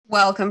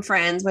Welcome,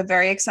 friends. We're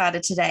very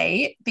excited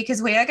today because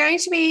we are going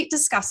to be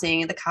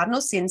discussing the Cardinal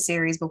Sin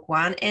series, book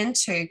 1 and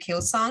 2,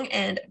 Killsong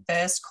and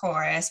Verse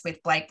Chorus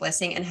with Blake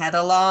Blessing and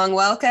Heather Long.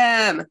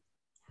 Welcome.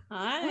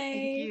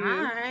 Hi.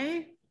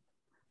 Hi.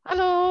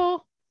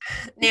 Hello.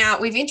 Now,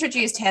 we've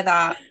introduced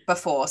Heather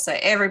before, so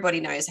everybody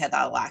knows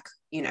Heather.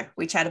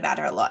 We chat about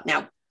her a lot.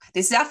 Now,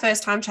 this is our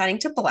first time chatting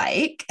to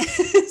Blake.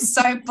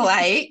 So,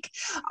 Blake,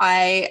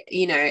 I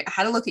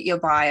had a look at your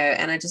bio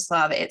and I just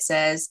love it. It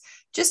says,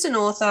 just an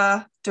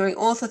author doing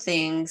author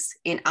things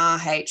in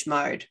RH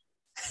mode.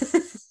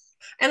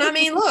 And I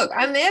mean, look,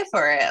 I'm there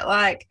for it.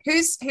 Like,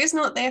 who's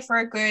not there for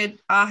a good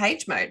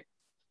RH mode?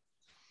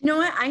 You know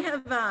what? I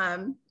have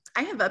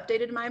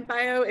updated my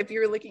bio. If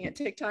you're looking at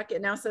TikTok,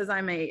 it now says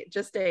I'm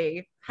just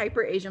a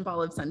hyper Asian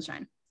ball of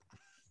sunshine.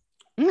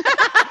 No,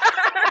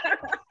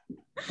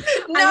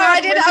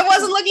 I didn't. I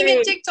wasn't looking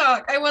at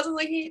TikTok. I was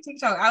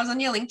on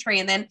your link tree,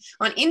 and then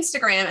on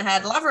Instagram it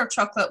had lover of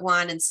chocolate,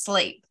 wine, and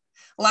sleep.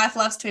 Life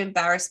loves to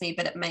embarrass me,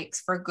 but it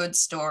makes for a good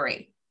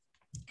story.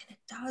 And it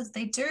does.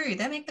 They do.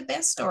 They make the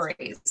best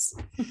stories.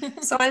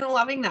 So I'm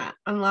loving that.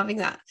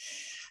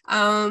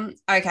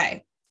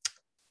 Okay.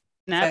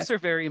 Naps are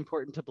very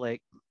important to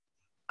Blake.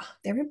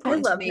 They're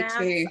important to me naps.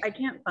 too. I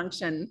can't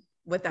function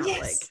without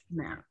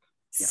nap.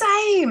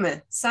 Yeah.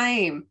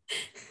 Same.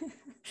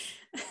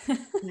 Oh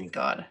my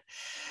God.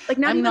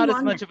 I'm not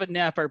as much of a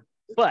napper,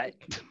 but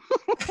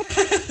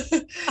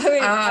I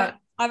mean,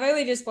 I've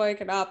only just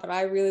woken up and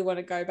I really want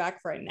to go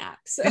back for a nap.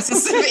 So. This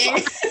is the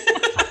thing.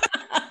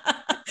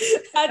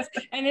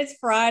 And it's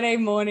Friday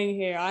morning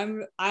here.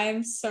 I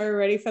am so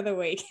ready for the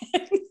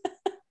weekend.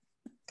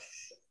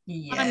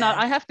 Yeah. I'm not.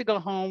 I have to go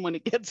home when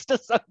it gets to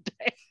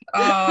Sunday.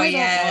 Oh,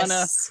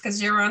 yes,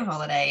 because you're on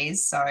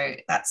holidays, so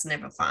that's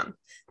never fun.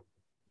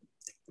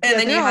 And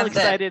then you have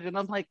excited, and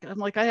I'm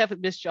like, I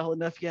haven't missed y'all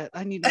enough yet.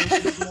 I need to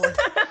miss you more.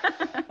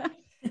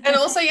 And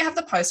also, you have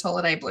the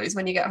post-holiday blues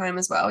when you get home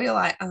as well. You're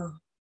like, oh,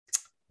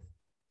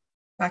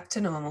 back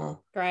to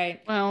normal.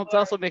 Great. Well, it's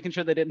also making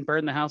sure they didn't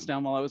burn the house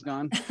down while I was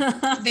gone.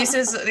 This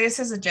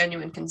is a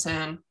genuine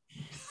concern.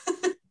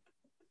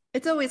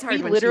 It's always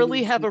hard. We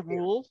literally have a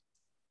rule.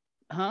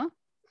 Huh?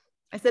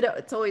 I said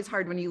it's always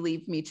hard when you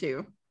leave me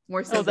too.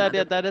 More so. Oh,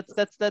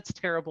 that's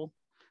terrible.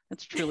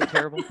 That's truly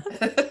terrible.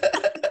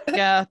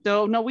 Yeah,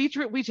 no, we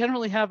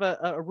generally have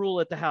a rule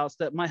at the house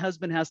that my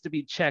husband has to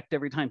be checked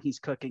every time he's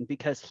cooking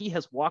because he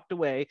has walked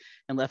away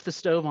and left the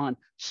stove on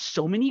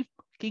so many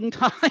fucking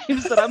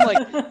times that I'm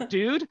like,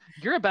 dude,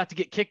 you're about to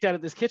get kicked out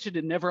of this kitchen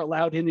and never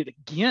allowed in it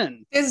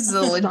again. This is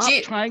a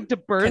legit trying to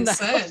burn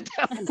concern.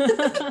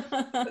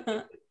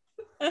 The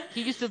house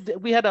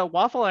down. We had a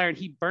waffle iron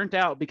he burnt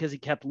out because he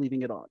kept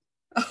leaving it on.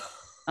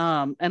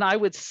 And I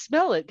would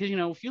smell it because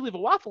if you leave a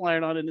waffle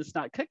iron on and it's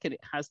not cooking,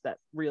 it has that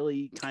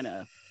really kind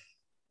of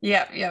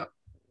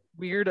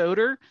weird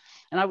odor,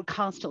 and I would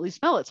constantly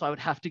smell it, so I would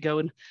have to go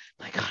and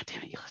like, God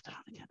damn it, you left it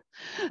on again.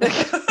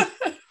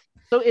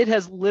 So it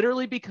has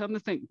literally become the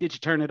thing. Did you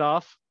turn it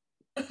off?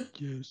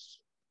 Yes.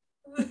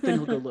 Then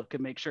he'll go look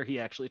and make sure he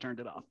actually turned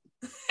it off,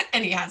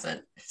 and he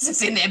hasn't. It's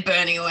just in there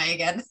burning away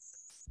again.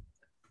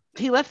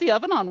 He left the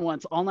oven on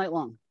once all night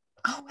long.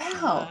 Oh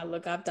wow.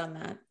 Look, I've done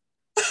that.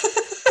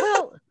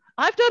 Well,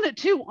 I've done it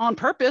too on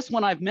purpose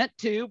when I've meant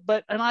to,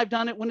 and I've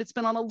done it when it's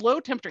been on a low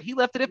temperature. He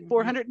left it at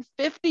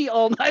 450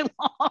 all night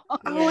long.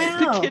 Oh,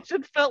 wow. The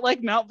kitchen felt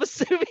like Mount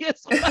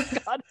Vesuvius when I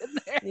got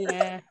in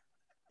there.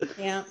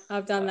 Yeah,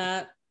 I've done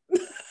that. I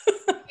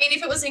mean,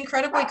 if it was an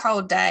incredibly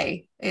cold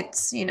day,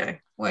 it's, it'd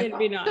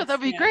be nice. No,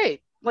 that'd be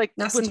great. Like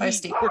nice when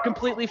toasty. we were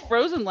completely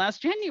frozen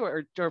last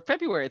January or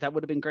February, that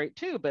would have been great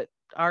too. But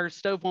our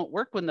stove won't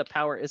work when the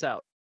power is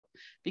out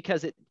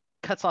because it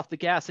cuts off the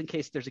gas in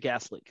case there's a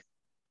gas leak.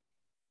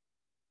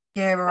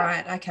 Yeah,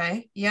 right.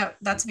 Okay. Yeah,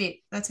 that's a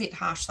bit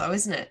harsh though,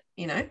 isn't it?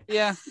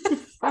 Yeah.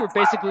 We were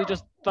basically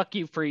just fuck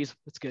you, freeze.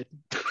 It's good.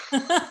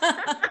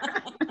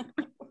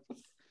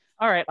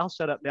 All right, I'll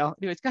shut up now.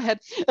 Anyways, go ahead.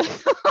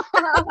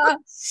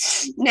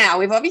 Now,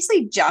 we've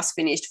obviously just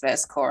finished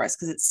Verse Chorus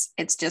because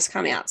it's just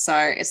come out. So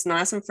it's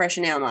nice and fresh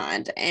in our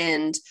mind.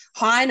 And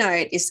High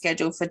Note is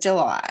scheduled for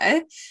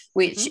July,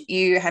 which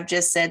you have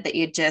just said that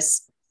you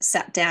just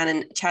sat down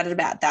and chatted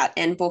about that,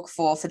 and book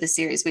 4 for the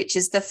series, which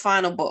is the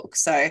final book.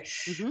 So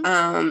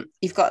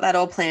you've got that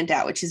all planned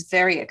out, which is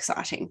very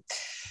exciting.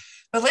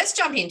 But let's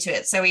jump into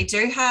it. So we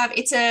do have,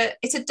 it's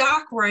a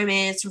dark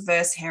romance,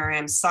 reverse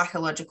harem,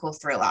 psychological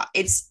thriller.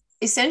 It's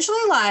essentially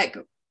like,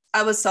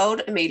 I was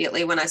sold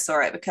immediately when I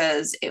saw it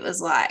because it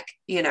was like,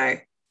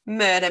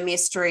 murder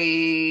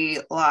mystery,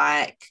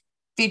 like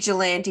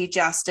vigilante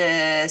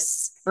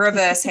justice,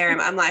 reverse harem.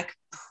 I'm like,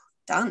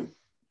 done.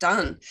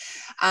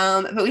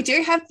 But we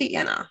do have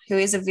Vienna, who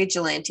is a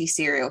vigilante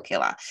serial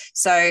killer.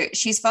 So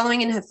she's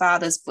following in her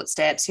father's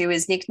footsteps, who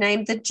is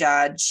nicknamed the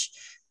Judge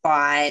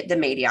by the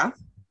media.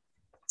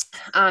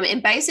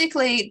 And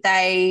basically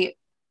they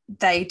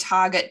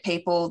target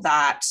people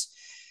that,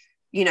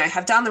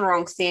 have done the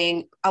wrong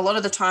thing. A lot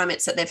of the time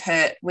it's that they've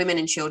hurt women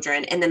and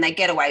children, and then they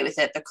get away with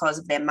it because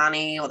of their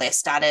money or their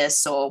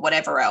status or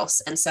whatever else.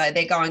 And so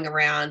they're going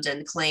around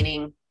and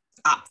cleaning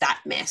up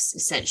that mess,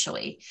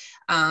 essentially.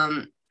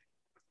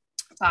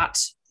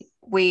 But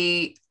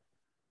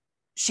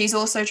she's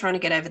also trying to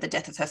get over the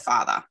death of her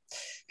father,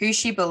 who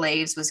she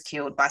believes was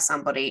killed by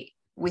somebody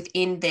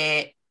within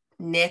their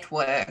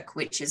network,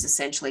 which is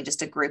essentially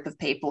just a group of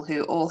people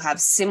who all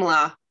have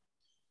similar,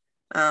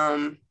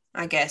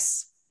 I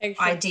guess,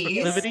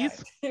 ideas.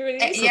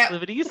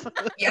 Proclivities?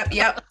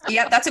 Yep.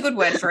 That's a good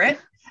word for it.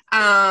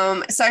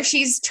 So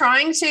she's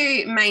trying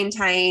to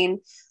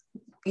maintain,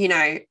 you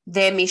know,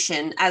 their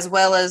mission as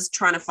well as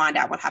trying to find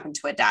out what happened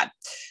to her dad.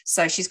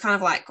 So she's kind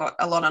of like got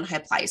a lot on her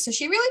plate. So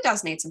she really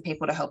does need some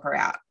people to help her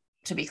out,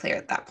 to be clear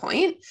at that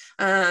point.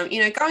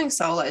 You know, going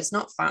solo is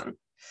not fun.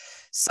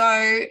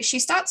 So she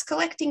starts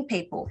collecting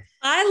people.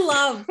 I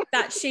love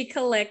that she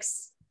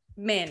collects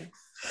men.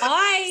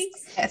 I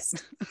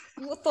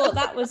thought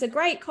that was a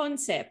great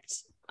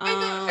concept. I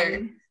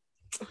know.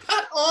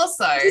 But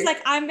also, she's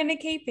like, I'm going to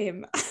keep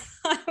him.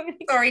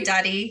 Sorry,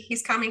 Daddy,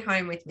 he's coming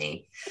home with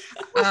me.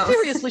 Well,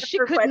 seriously, she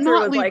could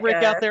not leave Rick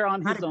out there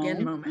on his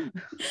own. Moment.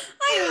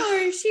 I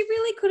know, she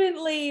really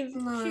couldn't leave.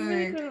 No. She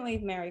really couldn't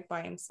leave Merrick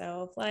by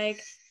himself.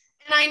 Like,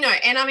 and I know,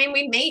 and I mean,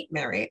 we meet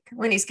Merrick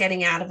when he's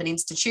getting out of an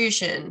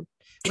institution,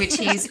 which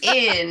he's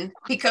in,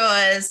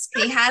 because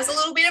he has a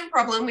little bit of a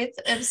problem with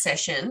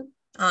obsession,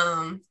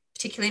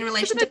 particularly in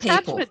relation to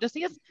people.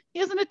 He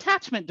has an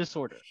attachment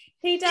disorder.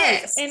 He does.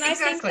 Yes, and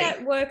exactly. I think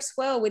that works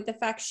well with the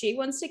fact she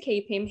wants to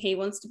keep him, he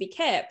wants to be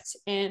kept.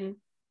 And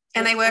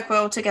they work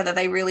well together.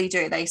 They really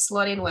do. They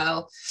slot in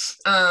well.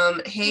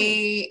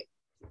 He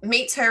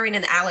meets her in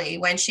an alley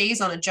when she's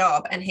on a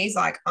job, and he's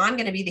like, I'm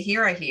going to be the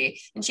hero here.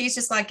 And she's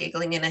just like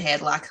giggling in her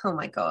head like, oh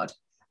my God,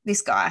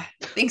 this guy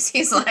thinks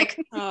he's like,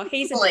 oh,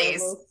 he's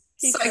please.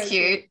 He's so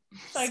cute.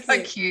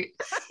 So cute.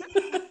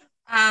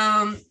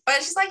 But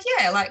she's like,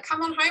 yeah, like,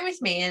 come on home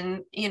with me.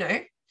 And, you know,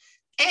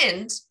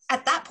 and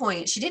at that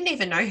point, she didn't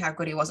even know how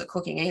good he was at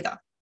cooking either.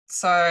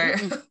 So,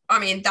 I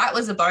mean, that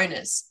was a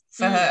bonus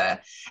for her.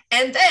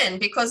 And then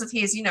because of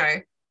his, you know,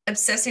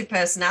 obsessive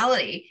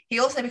personality, he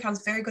also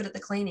becomes very good at the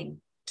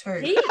cleaning too.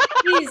 He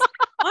is,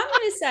 I'm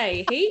going to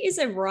say, he is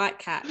a right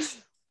catch.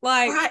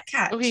 Like, right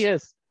catch. Oh, he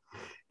is.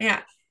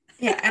 Yeah.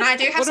 Yeah. And I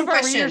do have some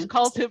questions.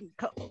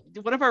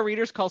 One of our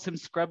readers calls him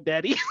Scrub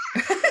Daddy.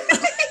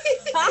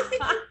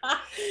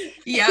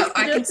 Yeah,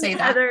 I can see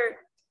that.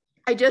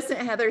 I just sent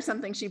Heather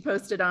something she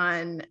posted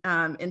on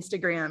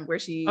Instagram where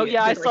she. Oh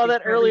yeah, I saw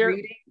that earlier.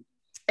 Reading,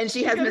 and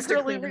she has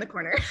Mr. Clean in the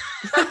corner.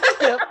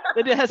 Yep,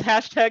 and it has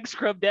hashtag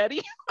Scrub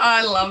Daddy.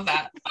 I love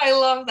that. I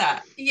love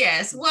that.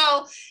 Yes.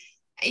 Well,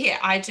 yeah,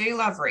 I do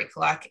love Rick.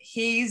 Like,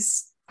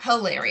 he's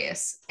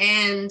hilarious,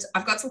 and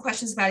I've got some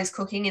questions about his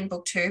cooking in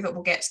book 2, but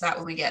we'll get to that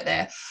when we get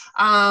there.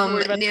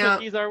 Worried about the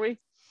cookies, are we?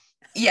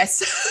 Yes.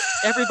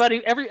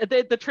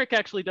 The trick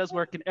actually does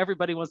work, and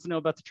everybody wants to know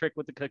about the trick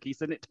with the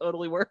cookies, and it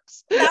totally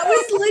works. That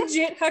was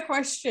legit her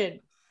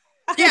question.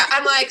 Yeah,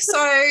 I'm like, so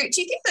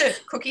do you think the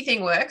cookie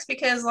thing works?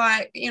 Because,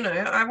 like, you know,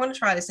 I want to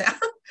try this out.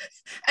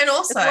 And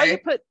also,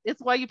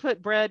 it's why you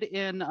put bread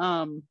in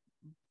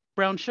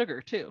brown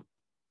sugar too.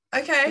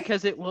 Okay.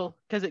 Because it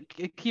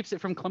keeps it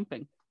from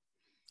clumping.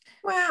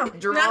 Wow.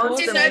 Did not know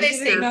these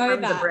things. Did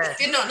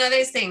not know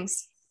these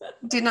things.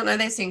 Did not know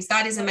these things.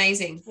 That is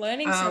amazing.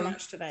 Learning so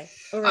much today.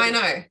 Already. I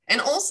know.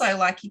 And also,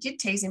 like, you did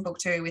tease in book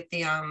 2 with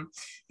the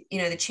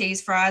you know, the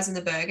cheese fries and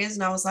the burgers,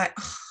 and I was like,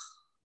 oh,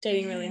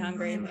 getting really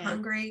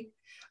hungry.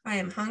 I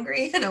am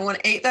hungry and I want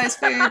to eat those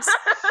foods.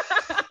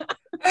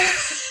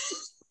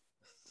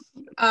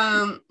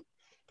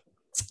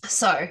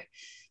 So,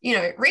 you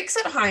know, Rick's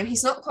at home.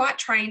 He's not quite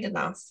trained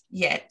enough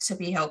yet to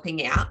be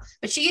helping out,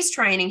 but she is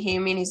training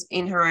him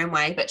in her own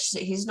way, but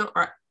he's not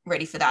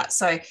ready for that.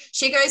 So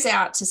she goes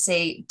out to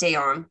see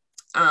Dion,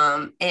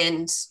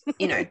 and,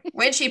 you know,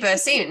 when she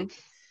bursts in,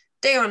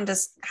 Dion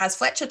has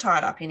Fletcher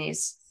tied up in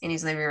his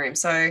living room.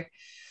 So,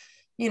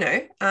 you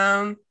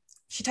know,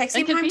 she takes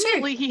him home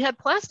too. He had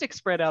plastic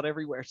spread out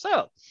everywhere.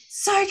 So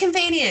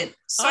convenient.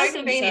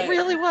 Convenient. It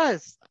really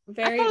was.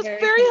 Very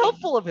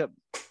helpful of him.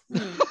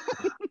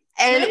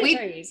 And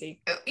very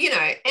easy. You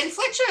know, and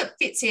Fletcher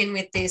fits in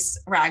with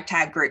this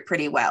ragtag group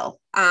pretty well.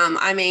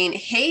 I mean,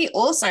 he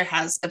also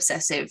has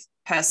obsessive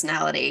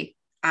personality,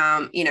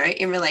 you know,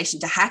 in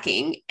relation to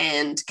hacking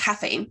and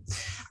caffeine.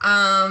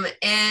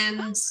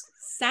 And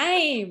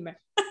same.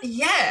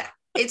 Yeah.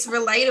 It's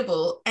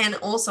relatable, and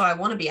also I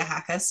want to be a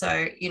hacker,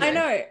 so, you know, I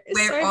know,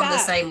 we're so on the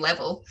same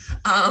level,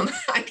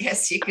 I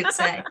guess you could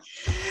say.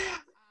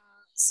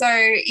 So,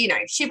 you know,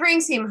 she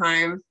brings him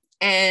home,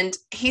 and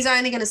he's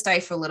only going to stay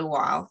for a little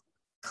while,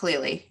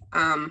 clearly.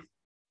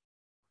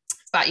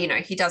 But, you know,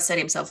 he does set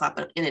himself up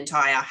an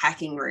entire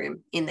hacking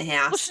room in the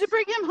house. Well, she did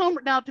bring him home.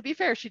 Now, to be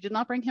fair, she did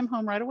not bring him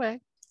home right away.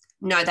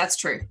 No, that's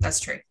true.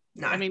 That's true.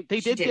 No, I mean, they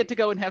did get to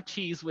go and have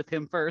cheese with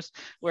him first.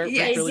 Where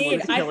they really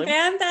did. I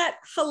found that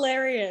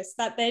hilarious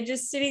that they're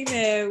just sitting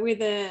there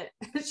with a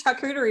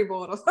charcuterie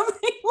board or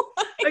something.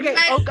 Okay.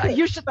 Oh God,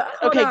 you should.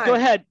 Okay, go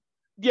ahead.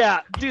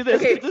 Yeah, do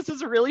this. Okay. This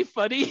is really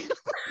funny.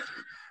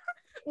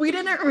 We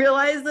didn't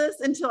realize this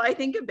until I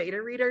think a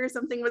beta reader or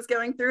something was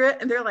going through it.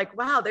 And they're like,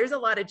 wow, there's a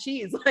lot of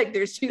cheese. Like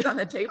there's cheese on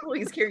the table.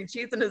 He's carrying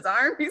cheese in his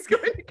arm. He's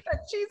going to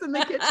cut cheese in the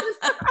kitchen.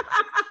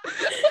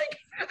 Like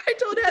I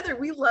told Heather,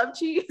 we love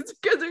cheese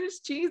because there's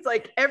cheese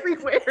like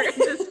everywhere.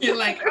 You're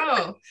like,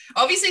 oh,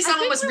 obviously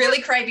someone was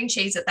really craving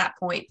cheese at that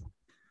point.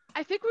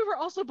 I think we were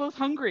also both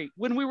hungry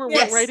when we were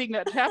writing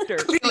that chapter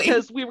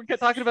because we were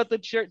talking about the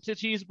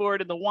cheese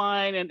board and the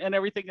wine and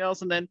everything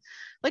else. And then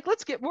like,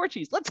 let's get more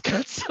cheese. Let's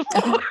cut some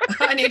more.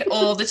 I need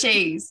all the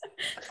cheese.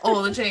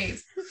 All the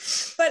cheese.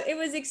 But it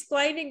was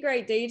explained in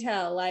great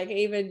detail, like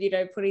even,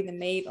 putting the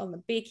meat on the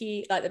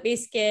bicky, like the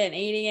biscuit and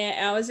eating it.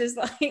 And I was just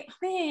like,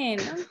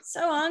 man, I'm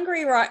so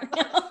hungry right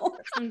now.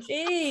 Some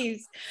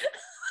cheese.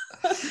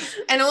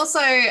 And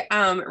also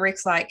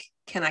Rick's like,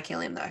 can I kill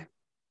him though?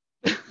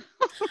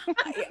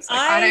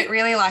 I don't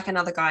really like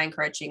another guy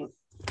encroaching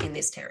in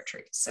this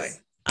territory. So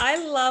I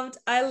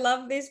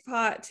love this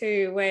part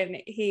too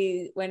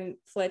when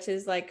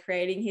Fletcher's like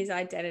creating his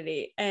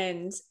identity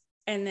and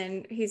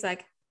then he's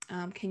like,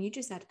 can you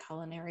just add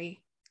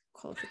culinary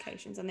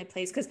qualifications on there,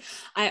 please? Because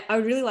I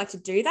would really like to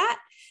do that.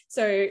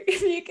 So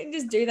if you can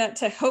just do that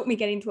to help me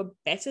get into a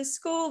better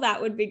school,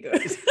 that would be good.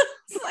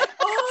 It's like,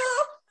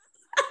 oh.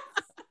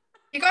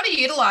 You got to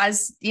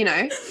utilize,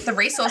 the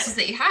resources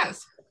that you have.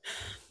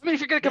 I mean,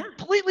 if you're going to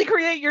completely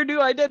create your new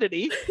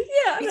identity,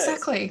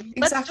 exactly.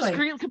 Let's just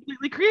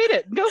completely create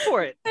it. Go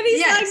for it. And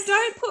he's like,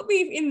 don't put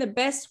me in the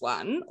best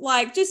one,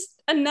 like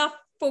just enough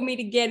for me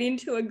to get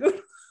into a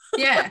good.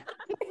 Yeah,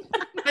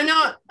 I'm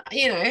not.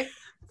 I'm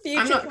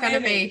not going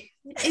to be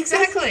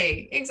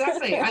exactly.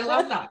 I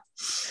love that.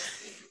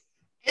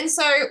 And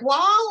so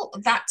while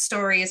that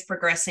story is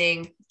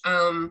progressing,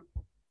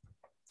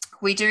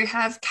 we do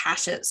have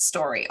Cash's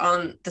story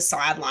on the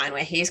sideline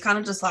where he's kind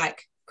of just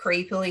like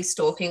creepily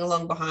stalking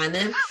along behind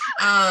them.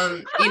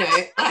 Like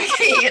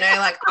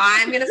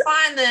I'm gonna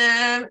find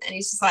them, and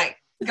he's just like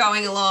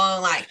going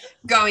along, like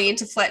going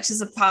into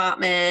Fletcher's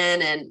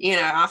apartment, and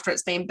after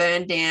it's been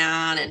burned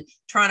down, and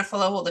trying to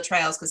follow all the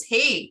trails because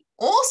he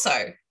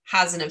also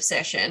has an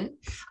obsession,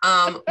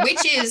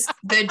 which is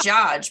the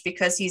judge,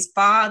 because his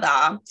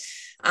father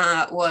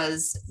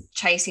was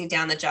chasing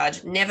down the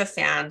judge, never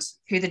found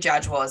who the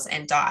judge was,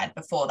 and died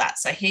before that.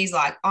 So he's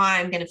like,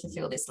 I'm going to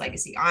fulfill this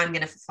legacy. I'm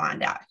going to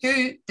find out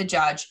who the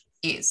judge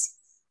is.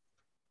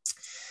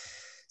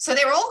 So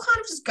they're all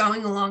kind of just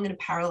going along in a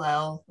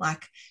parallel.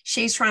 Like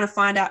she's trying to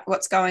find out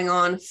what's going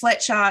on.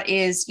 Fletcher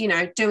is,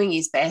 doing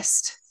his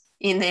best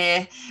in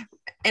there,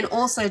 and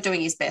also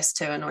doing his best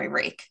to annoy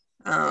Rick.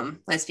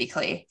 Let's be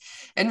clear.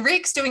 And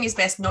Rick's doing his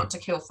best not to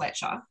kill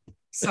Fletcher.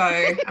 So,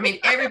 I mean,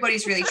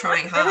 everybody's really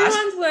trying hard.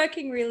 Everyone's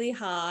working really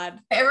hard.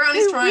 Everyone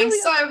is trying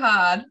so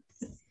hard.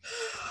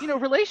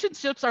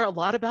 Relationships are a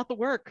lot about the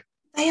work.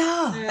 They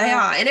are. Yeah. They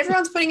are. And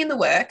everyone's putting in the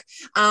work.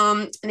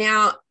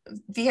 Now,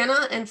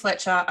 Vienna and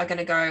Fletcher are going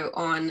to go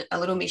on a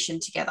little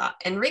mission together.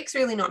 And Rick's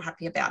really not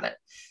happy about it.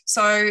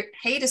 So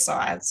he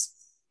decides,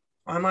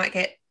 I might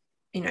get,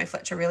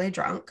 Fletcher really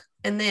drunk.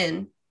 And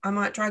then I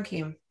might drug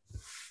him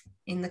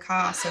in the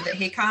car so that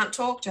he can't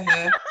talk to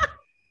her.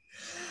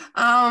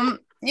 And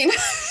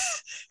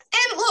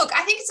look,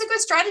 I think it's a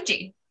good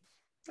strategy.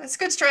 It's a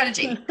good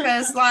strategy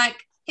because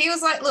he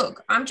was like,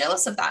 look, I'm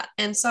jealous of that.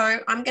 And so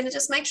I'm going to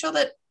just make sure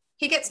that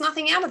he gets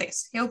nothing out of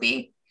this. He'll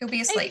be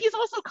asleep. And he's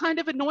also kind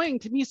of annoying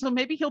to me. So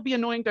maybe he'll be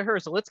annoying to her.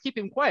 So let's keep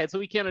him quiet so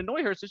he can't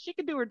annoy her so she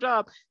can do her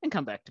job and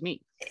come back to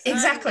me.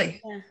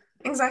 Exactly. Yeah.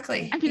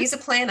 Exactly. I mean, he's a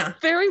planner.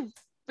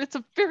 It's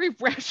a very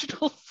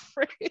rational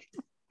phrase.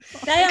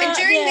 And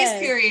during this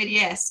period,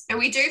 yes, and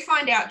we do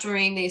find out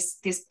during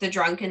the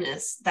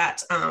drunkenness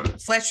that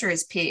Fletcher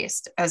is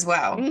pierced as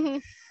well.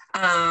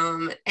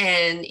 Mm-hmm.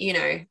 And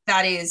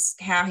that is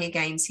how he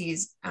gains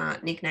his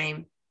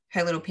nickname,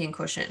 her little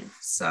pincushion.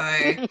 So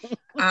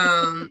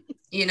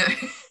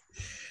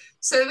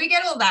so we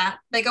get all that.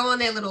 They go on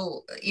their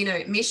little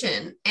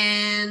mission,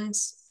 and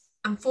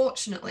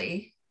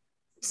unfortunately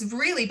it's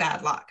really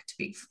bad luck, to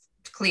be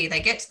clear.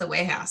 They get to the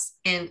warehouse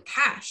and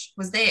Cash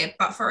was there,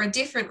 but for a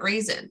different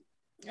reason.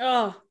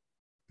 Oh,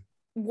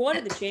 what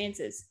are the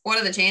chances? What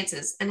are the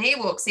chances? And he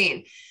walks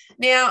in.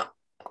 Now,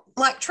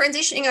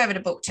 transitioning over to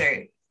book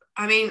 2,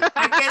 I mean,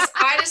 I guess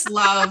I just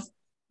love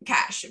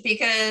Cash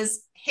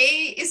because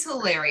he is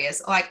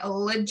hilarious,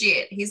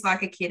 legit. He's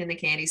like a kid in a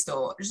candy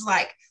store, just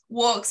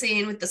walks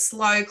in with the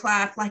slow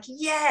clap,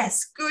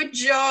 yes, good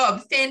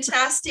job,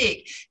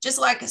 fantastic. Just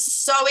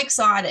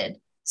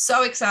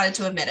so excited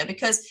to have met her,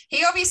 because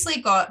he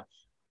obviously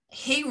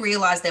he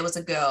realized there was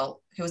a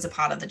girl who was a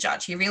part of the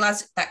judge. He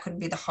realized that couldn't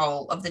be the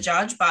whole of the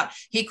judge, but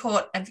he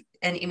caught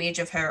an image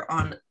of her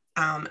on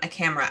a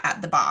camera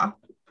at the bar.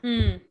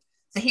 Mm.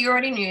 So he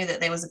already knew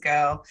that there was a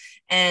girl,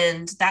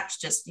 and that's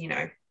just,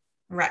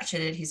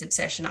 ratcheted his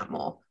obsession up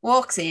more.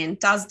 Walks in,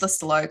 does the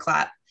slow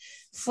clap.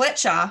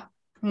 Fletcher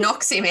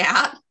knocks him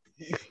out,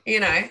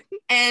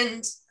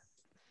 and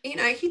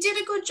he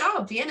did a good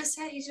job. Vienna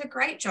said he did a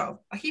great job.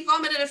 He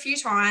vomited a few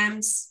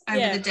times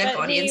over the dead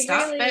body and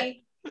stuff,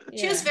 really, but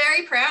she was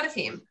very proud of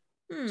him.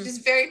 She was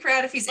very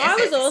proud of his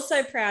efforts. I was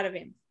also proud of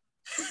him.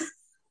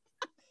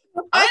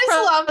 I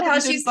just love how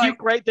she's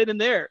like, right then and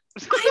there.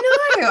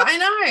 I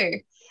know.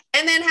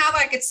 And then how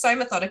like it's so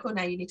methodical.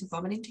 Now you need to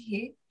vomit into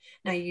here.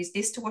 Now you use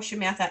this to wash your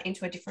mouth out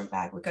into a different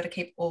bag. We've got to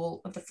keep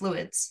all of the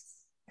fluids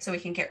so we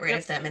can get rid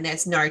of them, and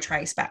there's no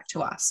trace back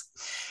to us.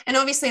 And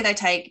obviously they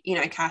take,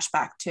 Cash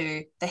back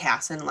to the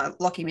house and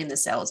lock him in the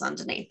cells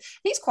underneath.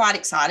 And he's quite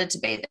excited to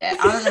be there,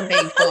 other than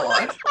being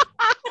bored.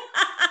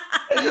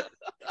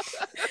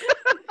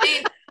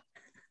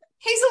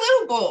 He's a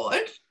little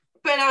bored,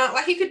 but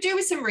like he could do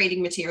with some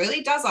reading material.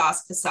 He does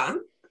ask for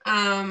some.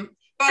 But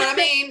I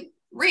mean,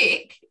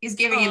 Rick is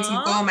giving him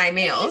some gourmet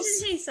meals.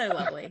 Isn't he so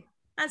lovely?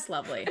 That's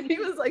lovely. And he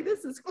was like,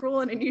 this is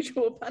cruel and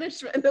unusual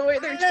punishment, the way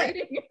they're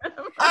treating him.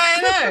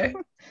 I know.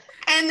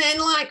 And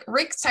then like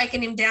Rick's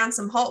taking him down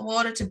some hot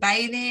water to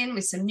bathe in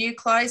with some new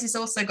clothes. He's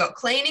also got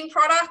cleaning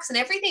products and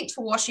everything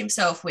to wash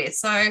himself with.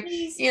 So,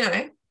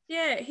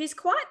 Yeah, he's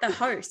quite the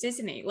host,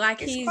 isn't he? Like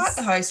he's quite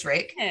the host,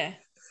 Rick. Yeah.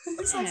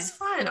 It's like, it's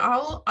fine.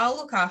 I'll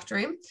look after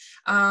him.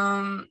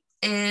 And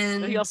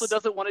he also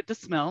doesn't want it to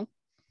smell.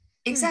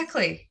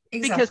 Exactly.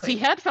 Because he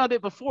had found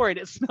it before and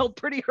it smelled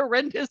pretty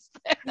horrendous.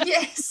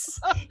 Yes.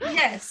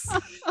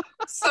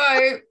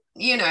 So,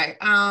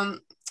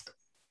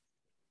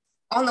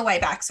 on the way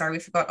back,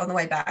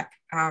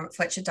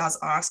 Fletcher does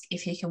ask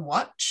if he can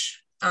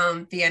watch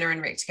Vienna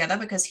and Rick together,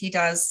 because he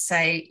does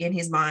say in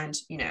his mind,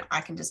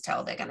 I can just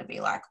tell they're going to be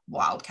like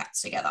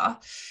wildcats together.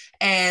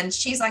 And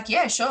she's like,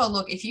 yeah, sure.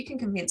 Look, if you can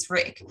convince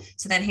Rick.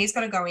 So then he's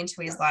got to go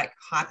into his like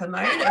hyper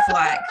mode of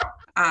like,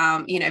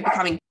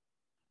 becoming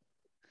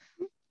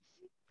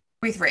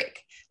with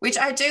Rick, which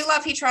I do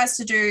love. He tries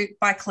to do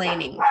by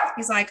cleaning.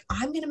 He's like,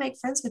 I'm going to make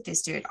friends with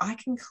this dude. I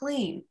can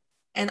clean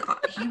and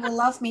he will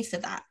love me for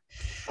that.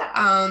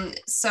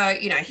 So,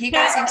 he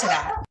goes into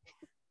that.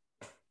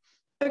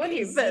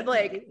 Okay, but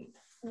like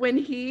when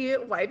he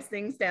wipes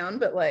things down,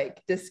 but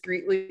like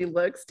discreetly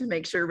looks to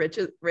make sure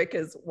Rick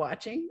is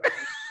watching.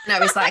 No,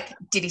 he's like,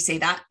 did he see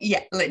that?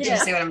 Yeah. Did you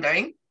see what I'm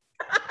doing?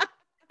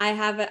 I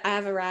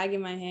have a rag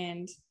in my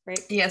hand,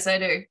 Rick. Yes, I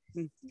do.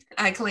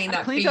 I cleaned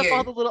up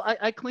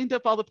I cleaned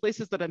up all the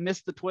places that I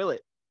missed the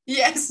toilet.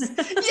 Yes. I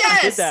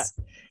did that.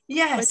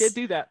 Yes. I did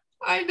do that.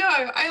 I know.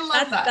 I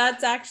love that.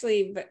 That's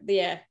actually,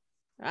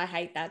 I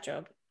hate that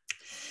job.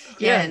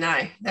 Yeah,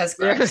 no, that's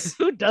gross.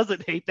 Who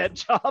doesn't hate that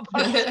job?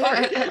 I'm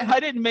sorry. I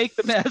didn't make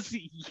the mess.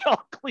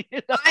 Y'all clean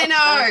it up. I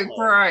know.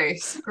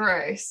 Gross.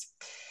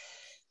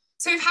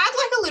 So we've had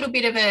like a little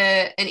bit of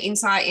an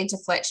insight into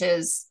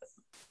Fletcher's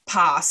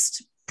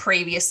past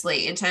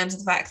previously, in terms of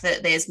the fact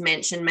that there's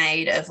mention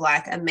made of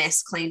like a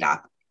mess cleaned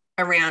up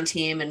around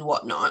him and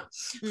whatnot.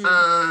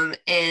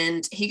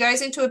 And he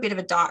goes into a bit of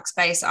a dark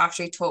space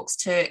after he talks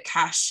to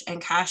Cash,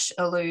 and Cash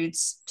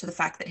alludes to the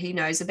fact that he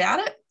knows about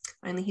it,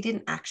 only he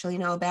didn't actually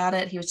know about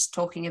it. He was just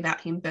talking about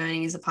him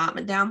burning his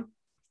apartment down.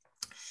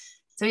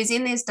 So he's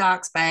in this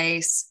dark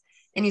space,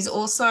 and he's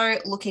also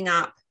looking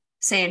up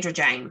Sandra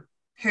Jane,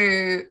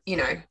 who,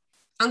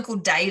 Uncle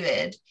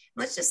David,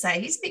 let's just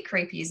say he's a bit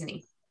creepy, isn't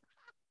he?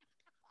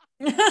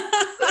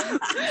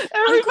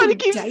 Everybody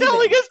keeps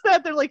telling us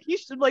that. They're like, he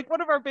should, like,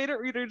 one of our beta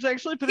readers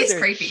actually put it there.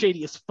 Creepy.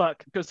 Shady as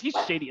fuck, because he's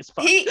shady as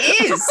fuck. He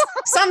is.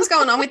 Something's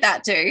going on with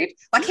that dude.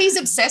 Like, he's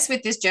obsessed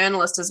with this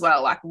journalist as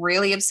well, like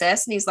really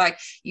obsessed. And he's like,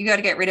 you got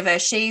to get rid of her.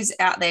 She's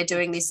out there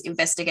doing this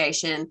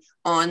investigation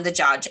on the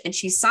judge, and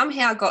she's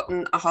somehow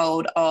gotten a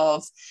hold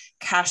of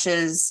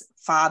Cash's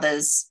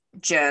father's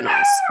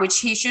journals, which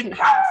he shouldn't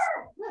have.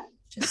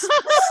 Just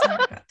sorry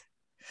about that.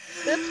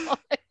 That's fine.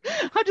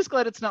 I'm just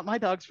glad it's not my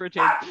dog's for a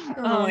change.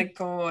 Oh my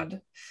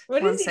god!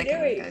 What is he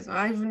doing? Guys.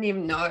 I don't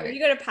even know. Have you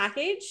got a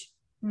package?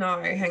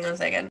 No, hang on a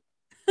second.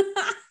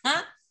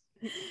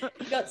 He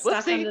got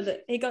stuck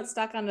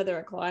under the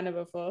recliner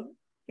before.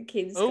 The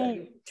kids got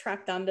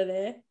trapped under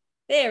there.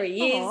 There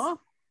he is.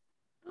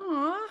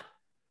 Aww.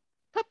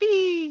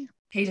 Puppy.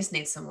 He just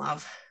needs some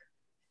love.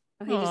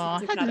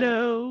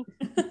 Hello.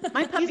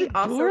 My puppy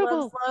also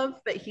loves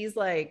love, but he's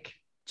like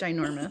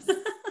ginormous.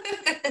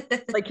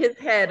 Like his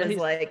head is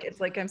like, it's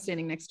like I'm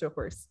standing next to a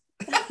horse.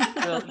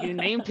 Well, you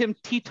named him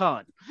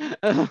Teton.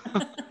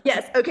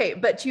 Yes. Okay.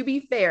 But to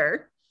be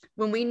fair,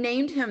 when we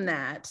named him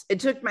that, it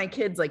took my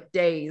kids like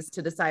days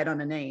to decide on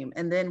a name.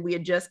 And then we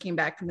had just came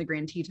back from the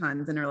Grand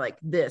Tetons and are like,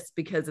 this,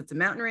 because it's a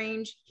mountain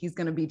range, he's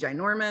going to be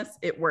ginormous.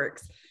 It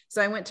works.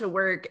 So I went to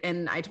work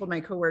and I told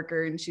my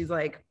coworker, and she's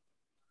like,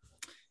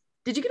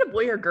 did you get a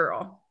boy or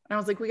girl? And I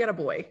was like, we got a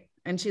boy.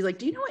 And she's like,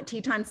 do you know what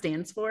Teton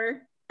stands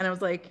for? And I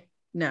was like,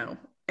 no.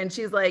 And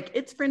she's like,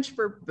 it's French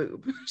for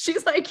boob.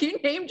 She's like, you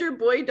named your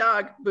boy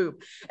dog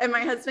Boob. And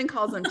my husband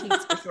calls him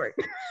Teets for short.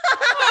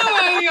 Oh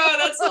my God,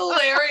 that's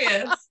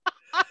hilarious.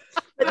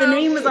 But the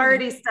name was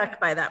already stuck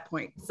by that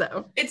point.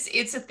 So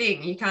it's a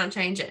thing. You can't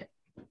change it.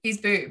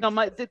 He's Boob. No,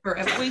 my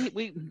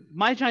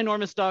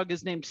ginormous dog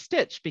is named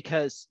Stitch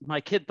because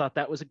my kid thought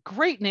that was a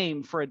great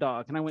name for a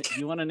dog. And I went,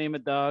 you want to name a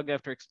dog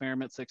after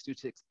Experiment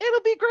 626?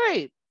 It'll be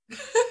great.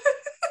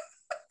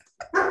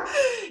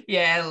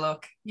 Yeah,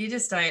 look, you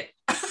just don't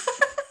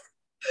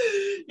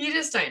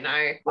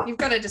know. You've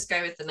got to just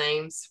go with the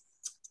names.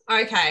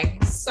 Okay,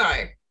 so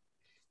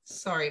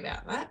Sorry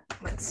about that.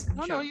 Let's.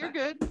 No, jump you're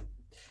back. good.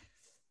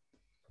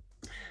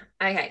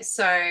 Okay,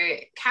 so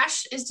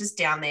Cash is just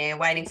down there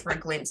waiting for a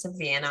glimpse of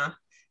Vienna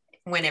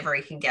whenever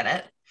he can get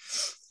it.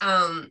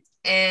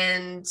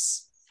 And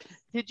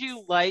Did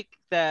you like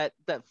that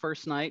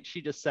first night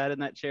she just sat in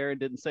that chair and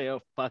didn't say a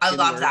fucking I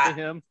love word that.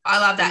 to him? I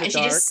love that. In the And she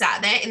dark? just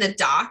sat there in the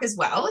dark as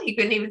well. He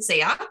couldn't even see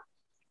her.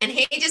 And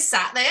he just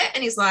sat there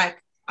and he's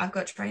like, I've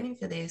got training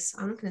for this.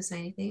 I'm not going to say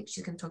anything.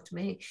 She's going to talk to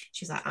me.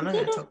 She's like, I'm not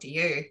going to talk to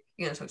you.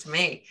 You're going to talk to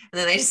me. And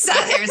then they just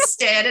sat there and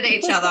stared at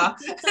each other.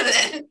 And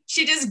then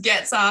she just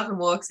gets up and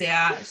walks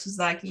out. She's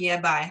like,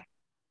 yeah, bye.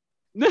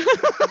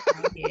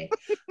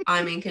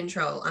 I'm in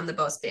control. I'm the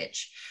boss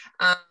bitch.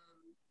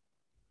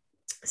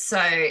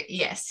 So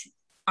yes,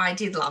 I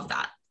did love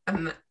that.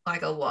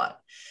 Like a lot.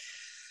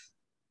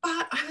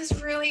 But I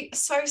was really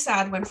so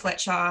sad when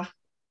Fletcher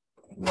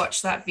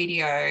watched that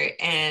video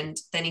and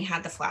then he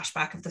had the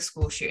flashback of the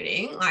school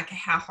shooting, like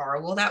how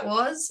horrible that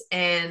was.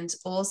 And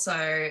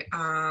also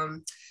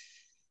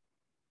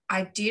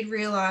I did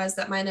realize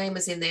that my name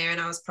was in there, and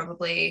it was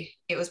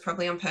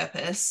probably on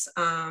purpose.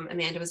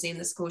 Amanda was in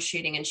the school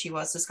shooting and she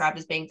was described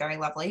as being very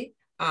lovely.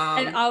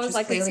 And I was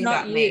like, it's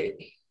not you.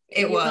 Me.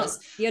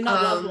 You're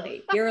not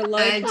lovely. You're a low.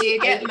 I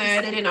did get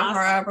murdered in a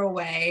horrible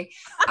way.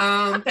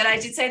 But I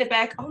did say to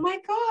Beck, oh my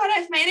God,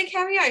 I've made a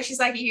cameo. She's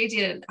like, you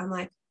didn't. I'm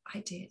like, I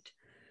did.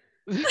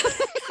 So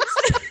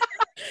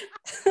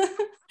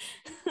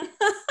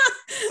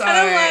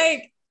I'm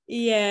like,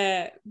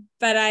 yeah,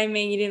 but I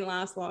mean, you didn't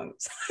last long.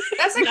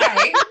 That's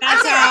okay.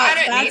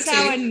 That's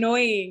how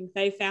annoying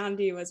they found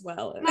you as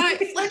well. No,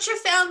 Fletcher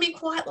found me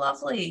quite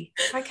lovely.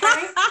 Okay,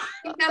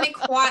 he found me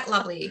quite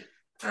lovely.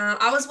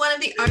 I was one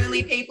of the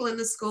only people in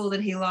the school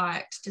that he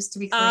liked, just to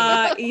be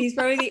clear. He's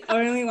probably the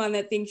only one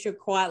that thinks you're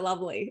quite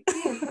lovely.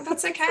 Yeah,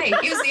 that's okay.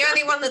 He was the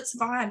only one that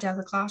survived out of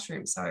the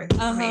classroom. So,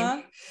 I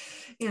mean,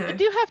 you know. I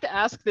do have to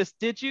ask this.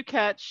 Did you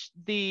catch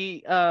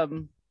the,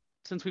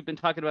 since we've been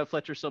talking about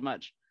Fletcher so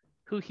much,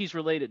 who he's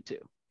related to?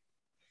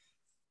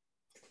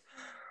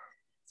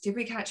 Did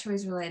we catch who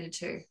he's related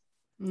to?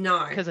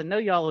 No. Because I know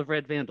y'all have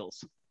read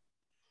Vandals.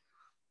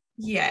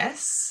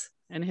 Yes.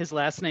 And his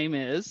last name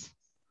is?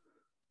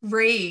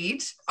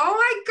 Reed. Oh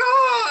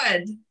my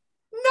God.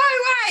 No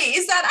way.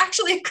 Is that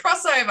actually a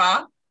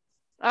crossover?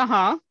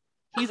 Uh-huh.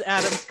 He's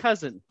Adam's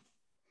cousin.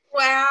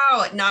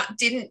 Wow. No,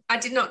 I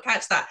did not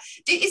catch that.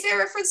 Is there a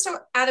reference to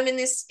Adam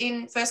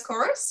in first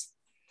chorus?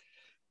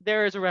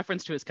 There is a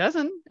reference to his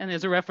cousin, and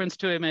there's a reference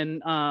to him in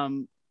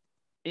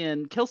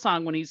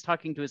Killsong when he's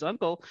talking to his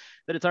uncle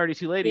that it's already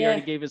too late. He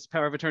already gave his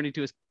power of attorney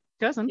to his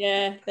cousin.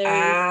 Yeah,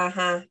 there is.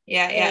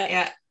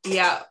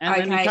 Yeah.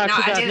 And then he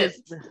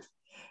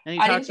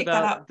talks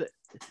about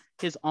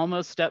his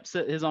almost step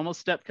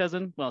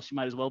cousin. Well, she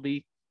might as well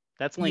be.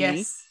 That's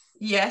Lainey.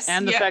 Yes.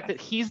 And the fact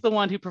that he's the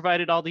one who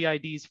provided all the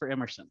IDs for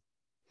Emerson.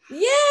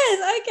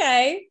 Yes.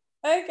 Okay.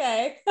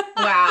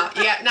 Wow.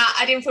 Yeah. No,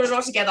 I didn't put it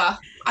all together.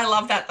 I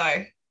love that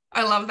though.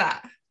 I love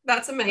that.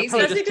 That's amazing.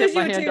 That's because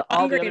you're too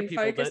hungry and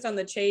focused on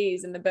the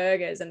cheese and the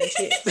burgers and the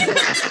chips.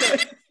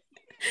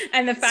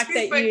 And the fact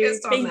that you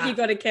think you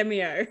got a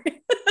cameo.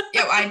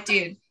 Yeah, I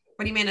did.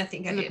 What do you mean I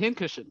think I did? And the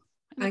pincushion.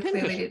 I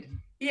clearly did.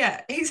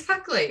 Yeah,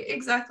 exactly.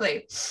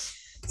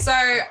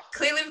 So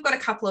clearly we've got a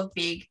couple of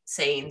big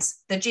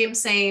scenes. The gym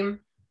scene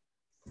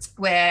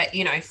where,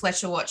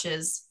 Fletcher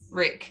watches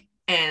Rick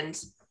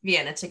and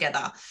Vienna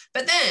together.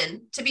 But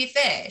then, to be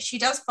fair, she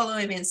does follow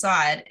him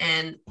inside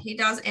and he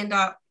does end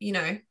up,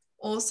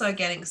 also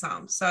getting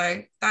some.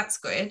 So that's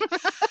good.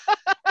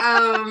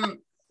 I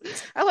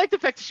like the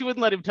fact that she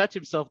wouldn't let him touch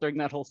himself during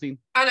that whole scene.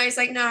 I know, he's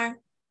like, no.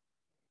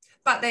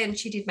 But then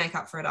she did make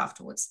up for it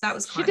afterwards. That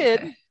was kind of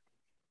did.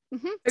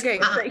 Mm-hmm. Okay,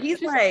 so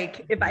he's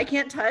like, if I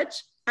can't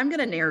touch, I'm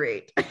gonna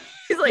narrate.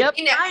 He's like,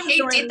 he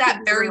did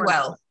that very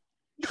well.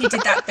 He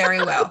did that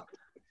very well.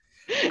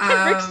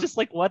 And Rick's just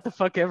like, what the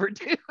fuck ever,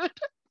 dude?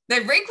 No,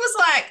 Rick was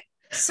like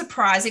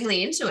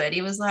surprisingly into it.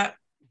 He was like,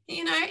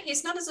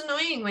 he's not as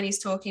annoying when he's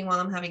talking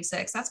while I'm having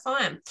sex. That's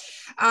fine.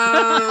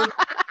 And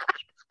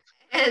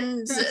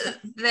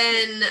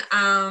then,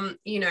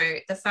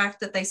 the fact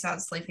that they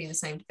started sleeping in the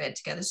same bed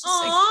together is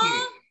just so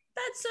cute.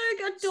 That's so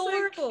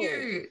adorable.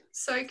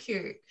 So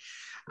cute.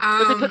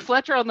 But they put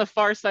Fletcher on the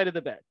far side of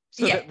the bed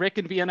so that Rick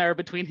and Vienna are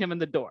between him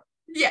and the door.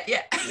 Yeah. You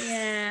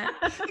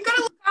got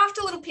to look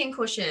after little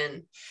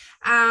pincushion.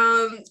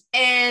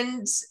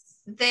 And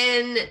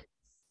then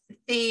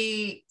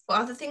the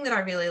other thing that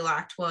I really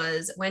liked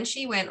was when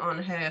she went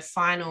on her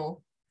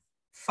final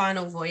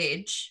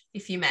voyage,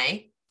 if you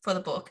may, for the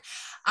book,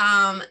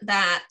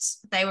 that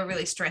they were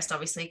really stressed,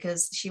 obviously,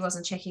 because she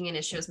wasn't checking in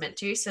as she was meant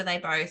to. So they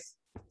both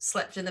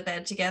slept in the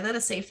bed together to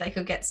see if they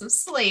could get some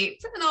sleep.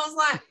 And I was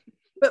like,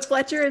 but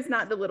Fletcher is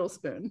not the little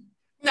spoon.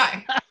 No.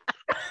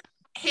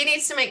 He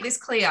needs to make this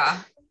clear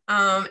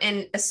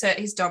and assert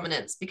his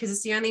dominance because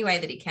it's the only way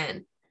that he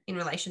can in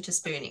relation to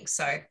spooning.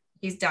 So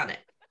he's done it,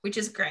 which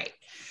is great.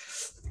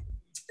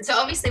 So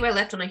obviously we're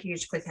left on a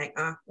huge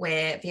cliffhanger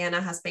where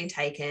Vienna has been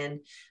taken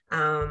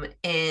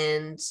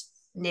and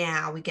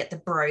now we get the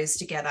bros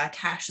together.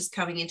 Cash is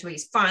coming into it.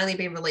 He's finally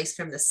been released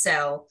from the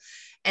cell,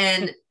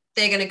 and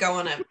they're going to go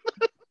on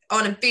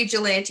a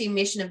vigilante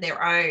mission of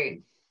their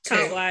own.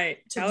 Can't wait.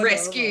 To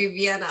rescue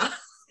Vienna.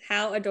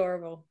 How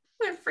adorable.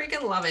 I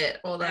freaking love it.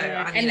 Although,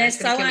 I mean, and they're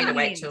it's going to so kill me to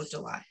wait unhinged. till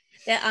July.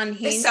 They're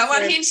unhinged. They're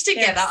so unhinged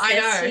together. I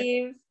know.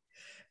 Obsessive.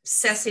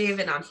 Obsessive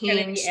and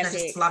unhinged. I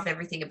just love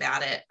everything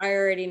about it. I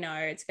already know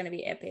it's going to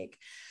be epic.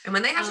 And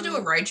when they have to do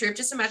a road trip,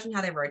 just imagine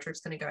how their road trip's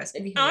going to go. It's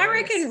going to be I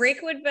hilarious. reckon Rick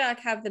would like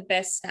have the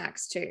best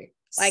snacks too.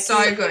 Like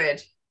so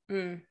good.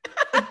 Mm.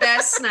 The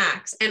best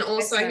snacks. And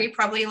also Best he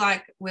probably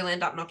like will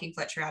end up knocking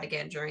Fletcher out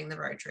again during the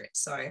road trip.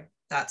 So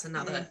that's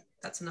another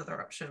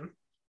option.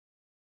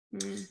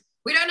 Mm.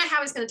 We don't know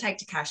how he's going to take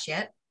to Cash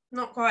yet.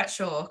 Not quite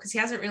sure because he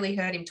hasn't really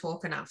heard him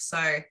talk enough. So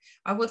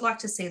I would like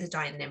to see the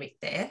dynamic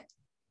there.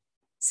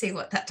 See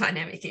what that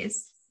dynamic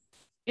is.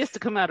 He has to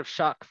come out of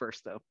shock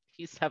first, though.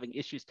 He's having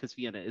issues because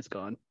Vienna is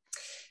gone.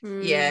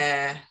 Mm.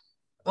 Yeah.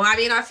 Well, I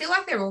mean, I feel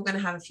like they're all going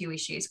to have a few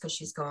issues because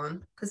she's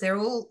gone, because they're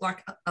all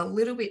like a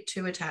little bit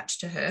too attached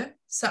to her.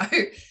 So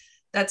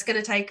that's going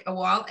to take a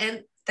while.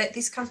 And that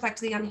this comes back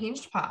to the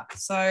unhinged part.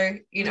 So,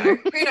 you know,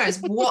 who knows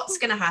what's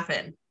going to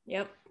happen.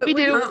 Yep. But We would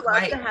do. you love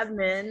to have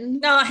men.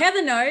 No,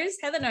 Heather knows.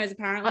 Heather knows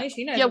apparently.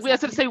 She knows. Yeah, what's we have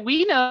to say happening.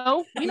 we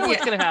know. We know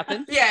what's going to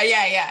happen.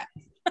 Yeah.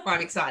 Well,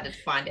 I'm excited to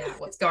find out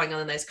what's going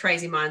on in those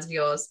crazy minds of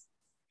yours.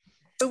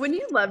 But wouldn't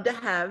you love to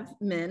have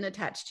men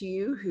attached to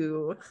you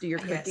who do your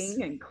Yes.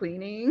 cooking and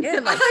cleaning? Yeah.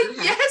 And, like,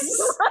 Yes.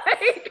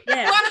 like-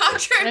 Yeah.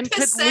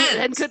 100%.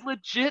 And could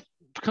legit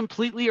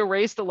completely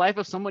erase the life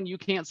of someone you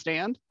can't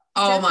stand.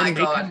 Oh and my make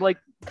God. them, like,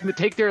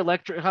 take their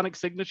electronic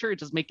signature and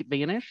just make it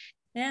vanish.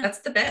 Yeah. That's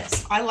the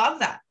best. I love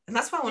that. And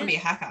that's why I want to be a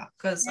hacker,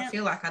 because I Yeah.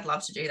 feel like I'd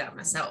love to do that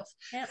myself.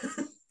 Yeah.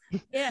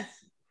 Yeah.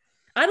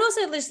 I'd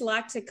also just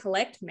like to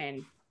collect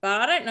men,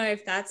 but I don't know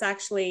if that's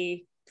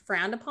actually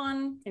frowned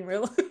upon in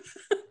real life.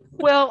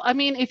 Well, I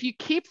mean, if you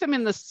keep them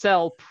in the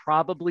cell,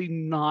 probably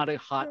not a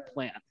hot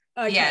plan.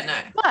 Okay. Yeah, no.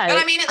 But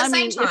I mean, at the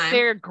same if time-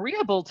 they're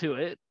agreeable to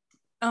it,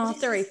 I'll have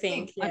to This is the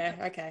rethink. thing. Yeah.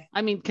 Okay.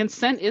 I mean,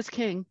 consent is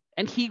king.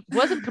 And he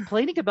wasn't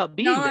complaining about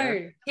being there.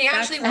 No. He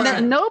actually And at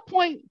wasn't. no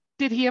point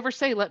did he ever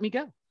say, let me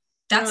go.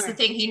 That's No. the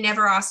thing. He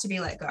never asked to be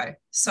let go.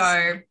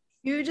 So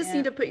You just Yeah.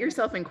 need to put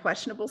yourself in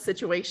questionable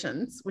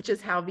situations, which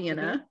is how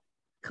Vienna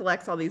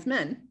collects all these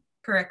men.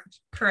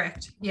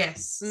 correct.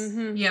 Yes.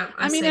 Mhm. Yeah.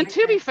 I mean, see. and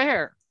to be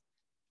fair,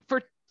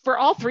 for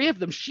all three of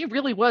them, she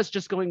really was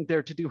just going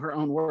there to do her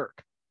own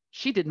work.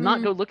 She did not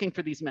Mhm. go looking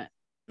for these men.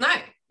 no.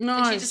 No.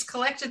 And she just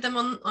collected them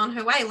on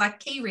her way, like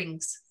key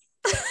rings.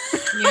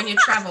 In your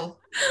travel,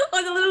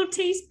 Like the little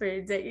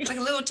teaspoons that you. like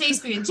little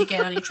teaspoons you get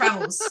on your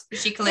travels.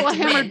 She Well,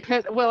 collected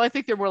men. I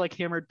think they're more like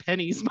hammered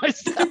pennies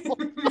myself.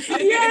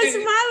 Yes,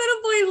 my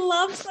little boy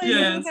loves those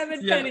little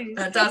hammered pennies.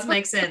 That does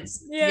make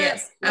sense. Yeah,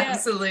 Yes, yeah.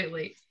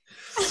 absolutely.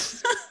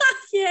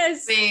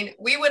 Yes. I mean,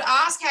 we would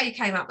ask how you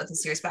came up with the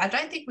series, but I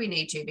don't think we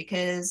need to,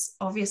 because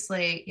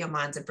obviously your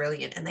minds are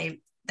brilliant and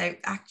they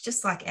act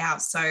just like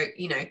ours. So,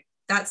 you know,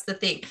 that's the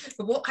thing.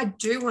 But what I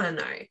do want to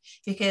know,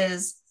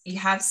 because you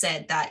have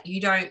said that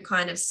you don't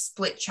kind of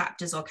split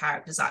chapters or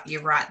characters up, you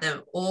write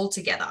them all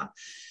together.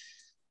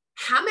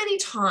 How many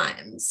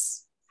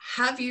times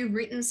have you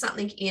written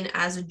something in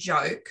as a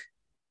joke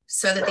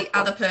so that the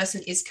other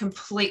person is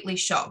completely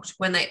shocked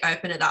when they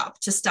open it up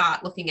to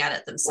start looking at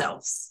it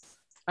themselves?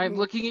 I'm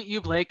looking at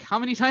you, Blake. How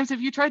many times have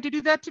you tried to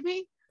do that to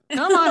me?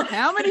 Come on,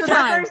 how many So the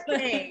times? first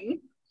thing,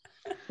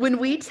 when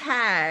we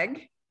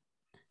tag,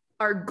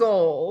 our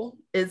goal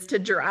is to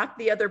drop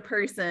the other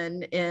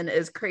person in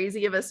as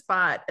crazy of a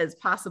spot as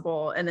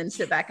possible and then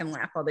sit back and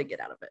laugh while they get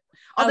out of it.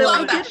 I Although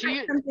love I that. did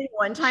write something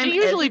one time. She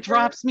usually Ezra-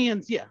 drops me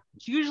in,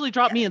 she usually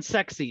dropped me in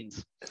sex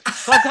scenes.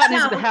 So I've gotten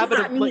No, into the habit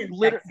not of me like in sex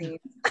literally.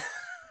 scenes.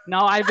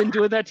 Now I've been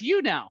doing that to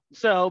you now.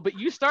 So, but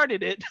you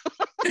started it.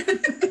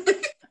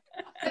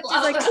 She's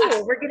like,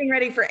 cool, we're getting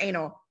ready for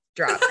anal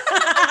drop.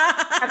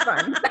 Have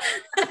fun.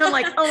 And I'm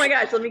like, oh my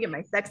gosh, let me get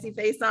my sexy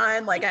face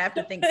on. Like I have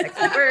to think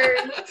sexy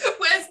words.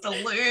 Where's the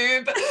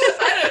lube?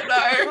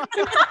 I don't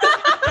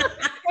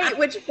know. Hey,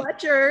 which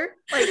Fletcher,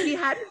 like he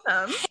had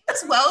some.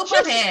 It's well She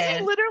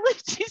prepared. literally,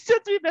 she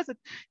sent me a message.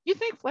 You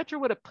think Fletcher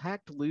would have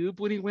packed lube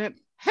when he went?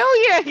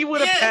 Hell yeah, he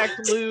would have Yeah.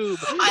 packed lube.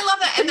 I love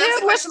that. And Yeah, that's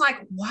the question,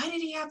 like, why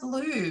did he have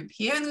lube?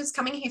 He only was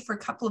coming here for a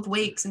couple of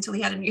weeks until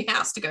he had a new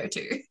house to go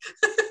to.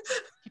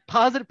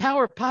 Positive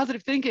power,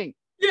 positive thinking.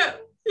 Yeah,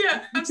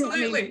 I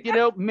mean, you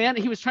know, man,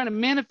 he was trying to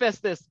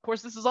manifest this. Of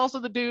course, this is also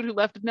the dude who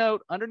left a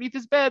note underneath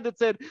his bed that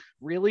said,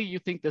 really, you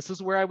think this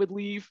is where I would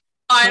leave?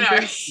 I know.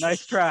 Something?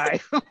 Nice try.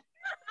 I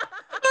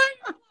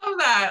love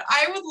that.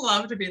 I would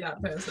love to be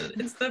that person.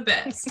 It's the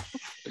best.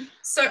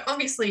 So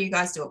obviously you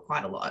guys do it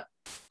quite a lot.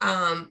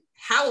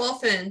 How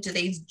often do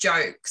these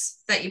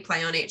jokes that you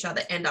play on each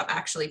other end up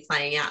actually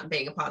playing out and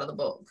being a part of the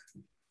book?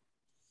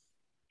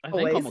 I think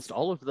Always. almost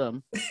all of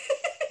them.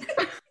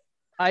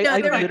 Yeah,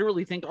 I they're like-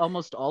 literally think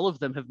almost all of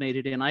them have made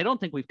it in. I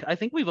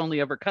think we've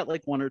only ever cut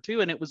like one or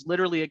two, and it was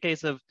literally a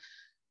case of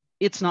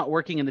it's not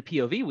working in the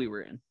POV we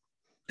were in.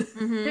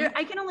 Mhm.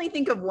 I can only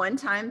think of one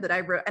time that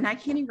I wrote, and I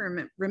can't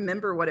even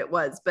remember what it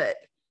was, but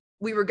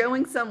we were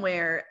going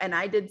somewhere and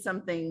I did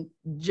something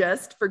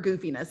just for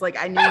goofiness. Like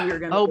I knew you were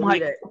going to Oh my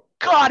read it.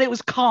 God, it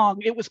was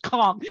Kong. It was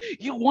Kong.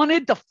 You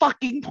wanted the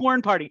fucking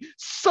porn party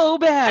so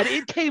bad.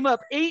 It came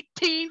up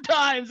 18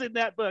 times in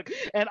that book.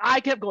 And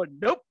I kept going,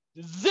 nope,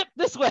 zip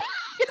this way.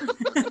 So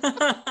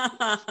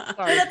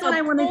Sorry. that's when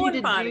I wanted you porn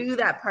to party. do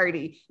that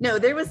party. No,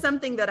 there was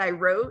something that I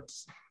wrote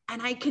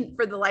and I can,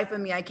 for the life of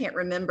me, I can't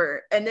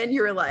remember. And then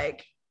you were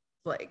like,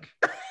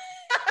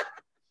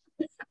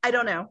 I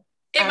don't know.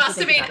 It I to must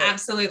have think been about it.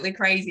 absolutely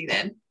crazy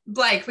then.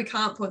 Blake, we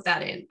can't put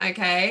that in,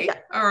 okay? Yeah.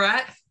 All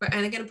right. We're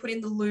only going to put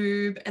in the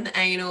lube and the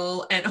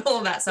anal and all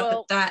of that stuff,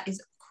 Well- but that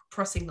is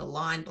crossing the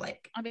line,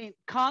 Blake. I mean,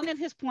 Kong and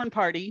his porn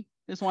party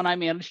is one I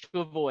managed to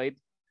avoid.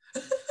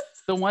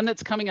 The one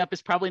that's coming up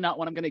is probably not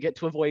one I'm going to get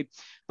to avoid,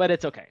 but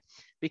it's okay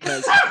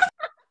because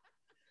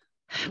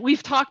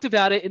we've talked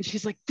about it and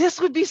she's like,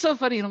 this would be so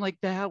funny. And I'm like,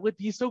 that would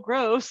be so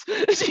gross.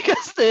 She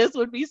goes, this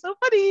would be so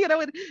funny. And I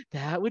went,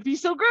 that would be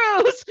so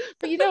gross.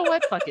 But you know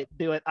what? Fuck it.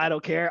 Do it. I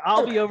don't care.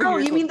 I'll be over Oh,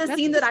 here. you mean the That's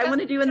scene that I disgusting.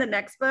 want to do in the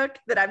next book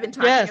that I've been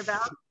talking Yes.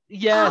 about?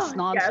 Yes, Oh,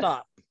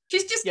 nonstop.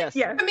 She's just Yes.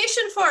 Yeah.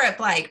 permission for it,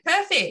 Blake.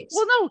 Perfect.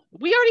 Well, no,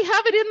 we already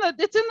have it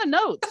it's in the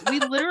notes. We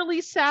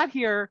literally sat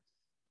here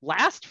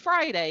last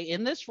Friday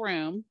in this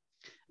room,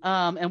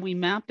 and we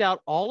mapped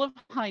out all of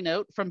High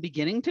Note from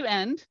beginning to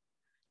end,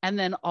 and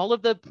then all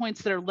of the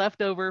points that are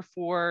left over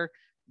for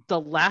the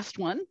last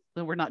one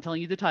that we're not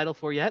telling you the title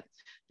for yet,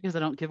 because I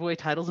don't give away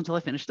titles until I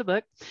finish the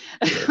book.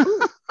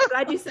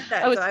 Glad you said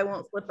that, I was- so I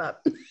won't slip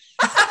up.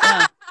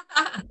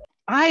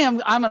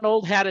 I'm an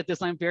old hat at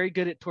this. I'm very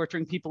good at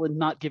torturing people and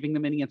not giving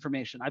them any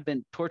information. I've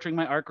been torturing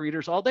my ARC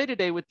readers all day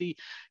today with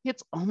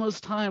it's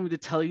almost time to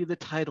tell you the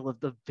title of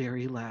the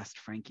very last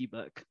Frankie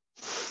book.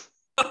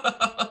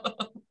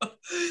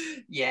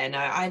 Yeah, no,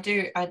 I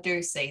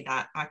do see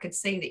that. I could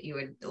see that you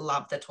would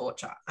love the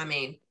torture. I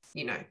mean,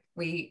 you know,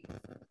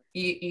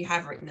 you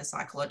have written a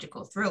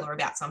psychological thriller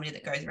about somebody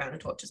that goes around and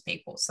tortures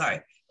people. So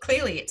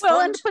clearly it's Well,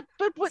 fun. and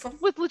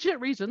but with legit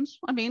reasons.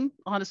 I mean,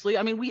 honestly,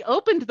 we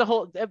opened the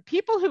whole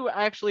people who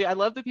actually, I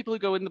love the people who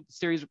go in the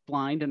series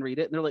blind and read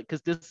it and they're like,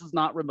 because this is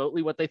not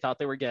remotely what they thought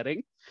they were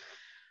getting.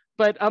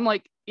 But I'm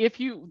like,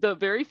 the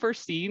very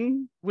first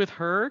scene with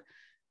her,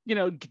 you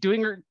know,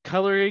 doing her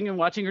coloring and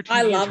watching her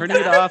I TV and love turning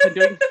it that. off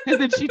and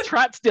then she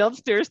trots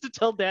downstairs to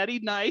tell Daddy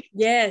night.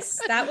 Yes,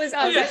 that was.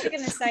 I was Yes. actually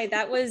going to say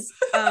that was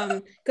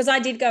because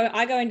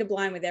I go into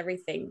blind with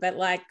everything, but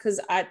like because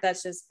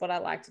that's just what I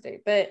like to do.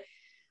 But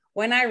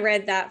when I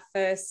read that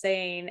first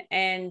scene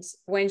and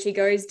when she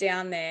goes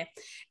down there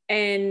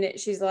and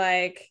she's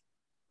like,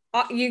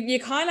 you're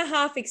kind of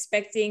half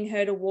expecting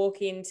her to walk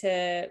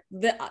into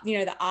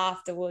the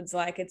afterwards,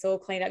 like it's all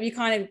cleaned up. You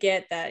kind of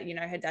get that, you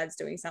know, her dad's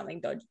doing something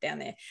dodgy down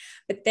there.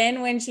 But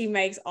then when she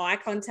makes eye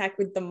contact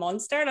with the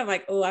monster, and I'm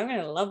like, oh, I'm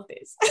going to love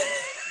this.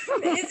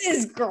 This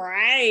is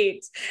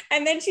great.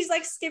 And then she's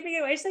like skipping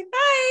away. She's like,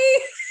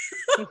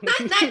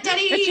 bye. Night,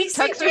 Daddy. And she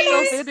tucks Sweet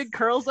herself dreams. in and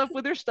curls up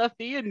with her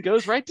stuffy and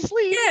goes right to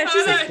sleep. Yeah,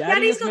 she's like, Daddy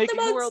Daddy's is not the making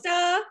the world-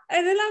 monster.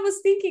 And then I was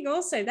thinking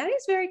also, that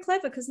is very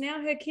clever because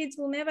now her kids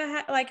will never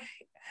have, like,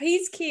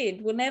 his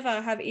kid will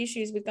never have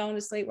issues with going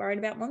to sleep worried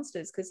about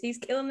monsters because he's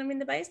killing them in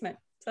the basement.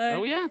 So,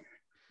 Oh, yeah.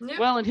 Yeah.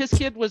 Well, and his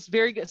kid was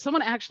very good.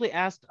 Someone actually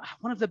asked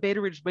one of the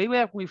beta readers way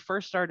back when we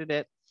first started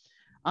it,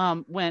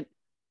 went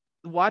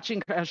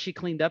watching as she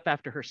cleaned up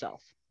after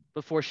herself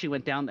before she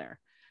went down there.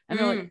 And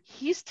they're like,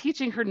 he's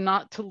teaching her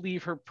not to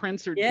leave her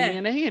prints or Yeah.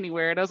 DNA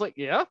anywhere. And I was like,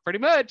 yeah, pretty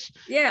much.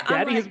 yeah. I'm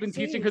Daddy has like, been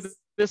teaching her "Geez."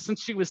 this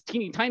since she was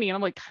teeny tiny. And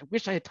I'm like, I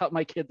wish I had taught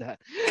my kid that.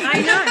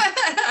 I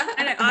know.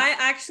 And I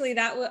actually,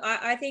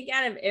 I think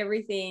out of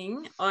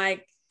everything,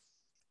 like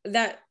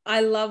that,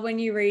 I love when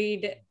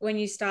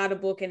you start a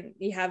book and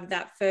you have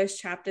that first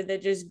chapter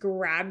that just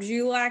grabs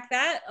you like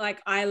that.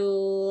 Like I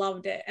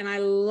loved it. And I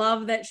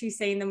love that she's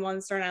seen the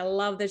monster and I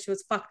love that she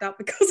was fucked up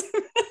because of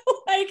it.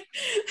 Like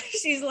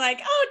she's like,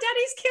 oh,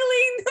 Daddy's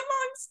killing the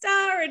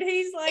monster. And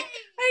he's like,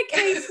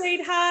 okay,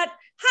 sweetheart,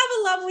 have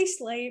a lovely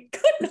sleep.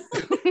 Good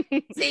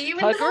night. See you in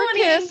Hug the or a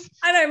morning. kiss.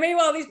 I know.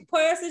 Meanwhile, this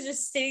person's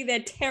just sitting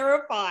there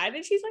terrified,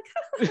 and she's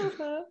like, and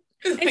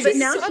But she's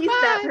now so- she's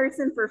that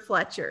person for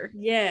Fletcher.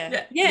 yeah,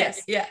 Yeah,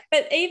 yes. Yeah.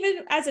 But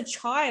even as a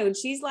child,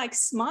 she's like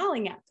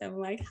smiling at them,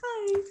 like,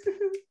 hi.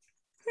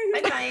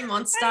 Okay,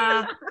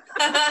 monster.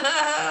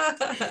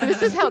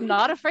 This is how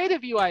not afraid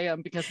of you I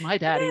am because my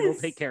daddy will Yes.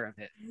 take care of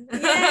it.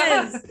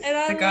 Yes. And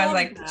I The guy's love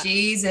like, that.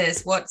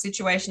 Jesus, what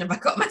situation have I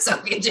got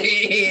myself into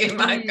here?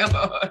 My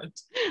God.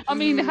 I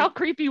mean, Mm. how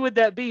creepy would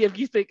that be if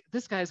you think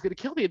this guy's going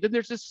to kill me? And then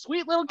there's this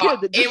sweet little kid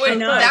that just It would, shows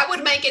know. up. that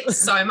would make it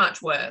so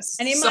much worse.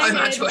 And in so my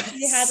much head, worse.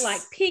 she had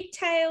like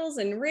pigtails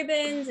and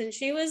ribbons, and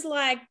she was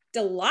like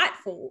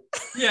delightful.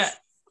 Yeah.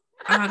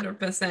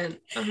 100%.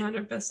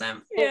 100%.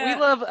 Well, Yeah.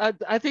 we love.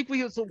 I think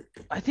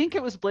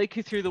it was Blake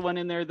who threw the one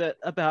in there that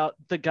about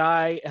the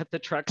guy at the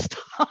truck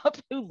stop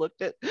who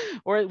looked at,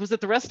 or it was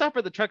at the rest stop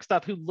or the truck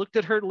stop who looked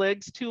at her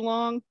legs too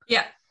long,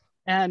 Yeah.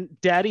 and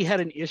Daddy had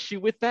an issue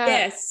with that.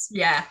 Yes.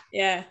 Yeah.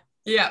 Yeah.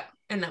 Yeah.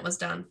 And that was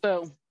done.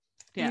 So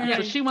Yeah.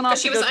 So she went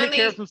off to go take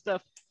care of some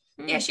stuff.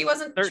 Yeah, she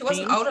wasn't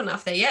 13? old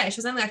enough there. Yeah, she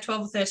was only like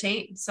 12 or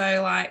 13.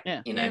 So like,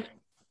 Yeah. you know,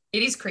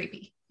 it is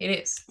creepy. It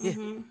is. Yeah.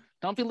 Mm-hmm.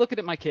 Don't be looking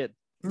at my kid.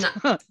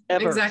 No,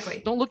 Ever.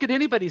 exactly. Don't look at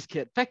anybody's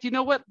kid. In fact, you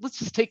know what? Let's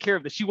just take care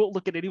of this. You won't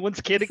look at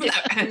anyone's kid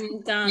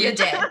again. Done. You're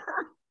dead.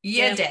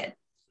 You're Yeah. dead.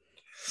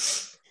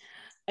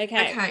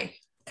 Okay.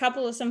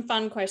 Couple of some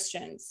fun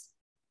questions.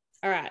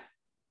 All right.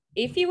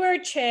 If you were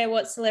a chair,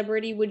 what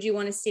celebrity would you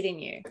want to sit in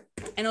you?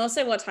 And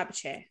also what type of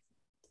chair?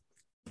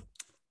 I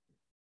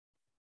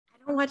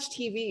don't watch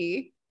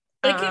TV.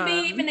 It can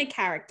be even a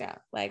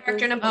character. Like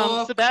Character in a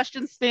book.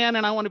 Sebastian Stan,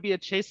 and I want to be a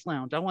Chase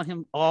Lounge. I want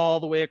him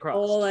all the way across.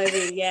 all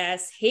over.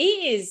 Yes.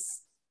 He is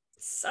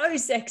so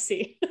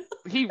sexy.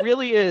 He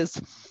really is.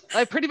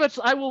 I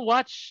will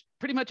watch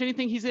pretty much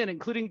anything he's in,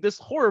 including this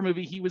horror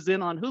movie he was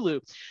in on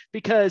Hulu,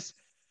 because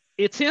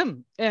it's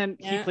him and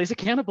he plays a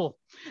cannibal.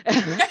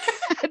 And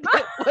it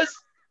was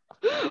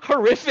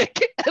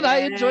horrific. And I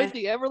enjoyed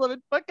the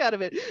ever-loving fuck out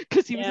of it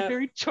because he was a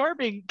very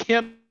charming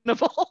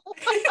cannibal.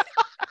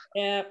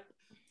 Yeah.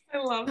 I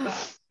love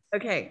that.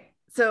 Okay,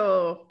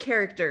 so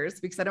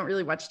characters, because I don't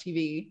really watch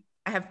TV.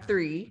 I have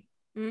 3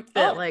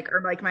 that like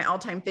are like my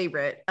all-time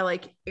favorite. I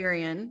like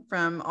Arian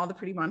from All the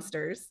Pretty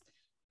Monsters.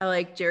 I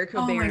like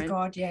Jericho Barron. Oh my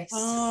god, yes.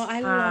 Oh,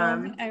 I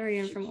love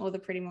Arian from All the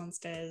Pretty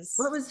Monsters.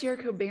 What was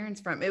Jericho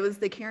Barron's from? It was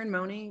the Karen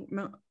Moaning.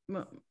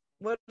 What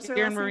was her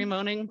Karen last Marie name?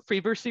 Moaning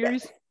Fever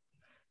series.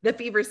 The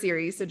Fever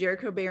series. So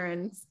Jericho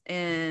Barron's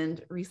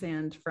and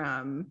Rhysand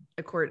from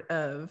A Court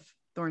of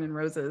Thorn and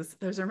Roses.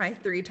 Those are my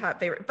 3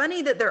 top favorite.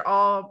 Funny that they're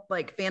all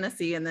like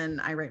fantasy, and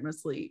then I write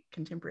mostly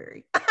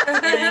contemporary.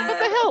 What the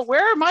hell?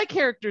 Where are my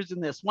characters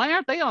in this? Why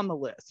aren't they on the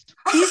list?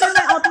 These are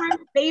my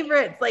all-time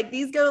favorites. Like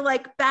these go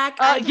like back.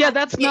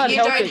 That's not you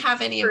healthy. don't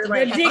have any of them.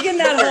 We're digging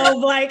that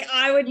hole. Like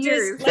I would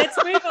Years. just let's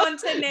move on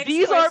to next.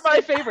 These question. are my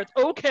favorites.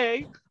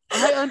 Okay,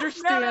 I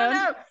understand.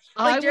 No.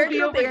 I Like will be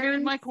Jericho over here in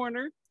Barron's- my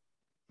corner.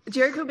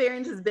 Jericho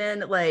Barron's has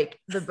been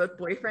like the book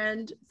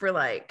boyfriend for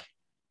like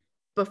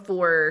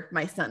before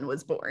my son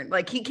was born.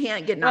 Like he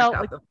can't get knocked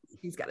out.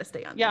 He's got to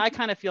stay on. Yeah, them. I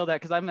kind of feel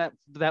that because I'm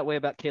that way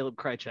about Caleb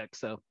Krychek.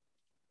 So,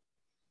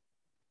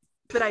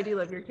 But I do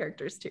love your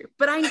characters too.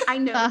 But I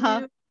know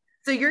you.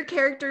 So your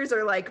characters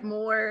are like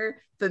more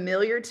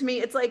familiar to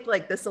me. It's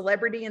like the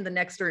celebrity and the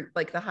next door,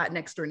 like the hot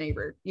next door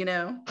neighbor, you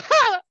know?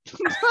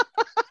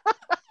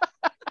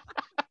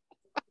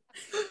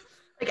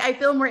 Like I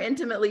feel more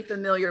intimately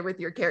familiar with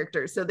your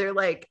characters. So they're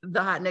like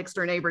the hot next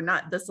door neighbor,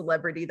 not the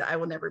celebrity that I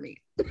will never meet.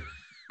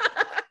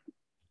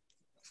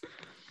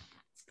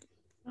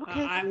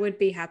 Okay. I would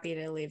be happy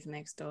to live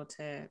next door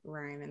to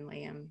Rome and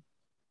Liam.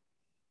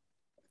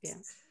 Yeah.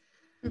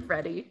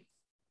 Freddie.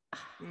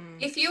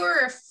 If you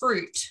were a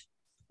fruit,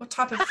 what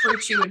type of fruit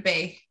would you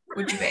be?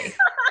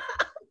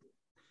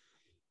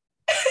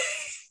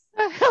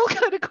 The hell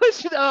kind of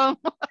question?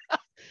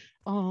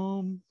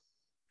 I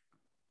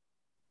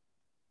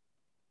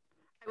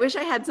wish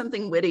I had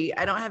something witty.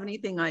 I don't have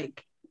anything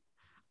like,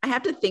 I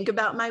have to think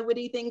about my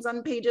witty things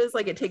on pages.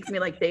 Like it takes me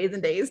like days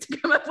and days to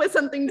come up with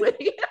something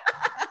witty.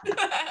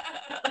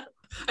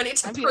 I need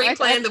to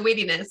pre-plan the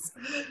wittiness.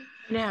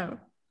 No.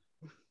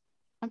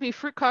 I mean,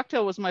 fruit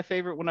cocktail was my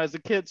favorite when I was a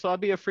kid, so I'll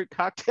be a fruit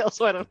cocktail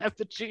so I don't have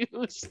to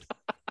choose.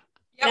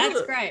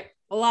 That's great.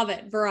 I love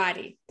it.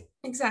 Variety.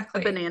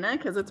 Exactly. A banana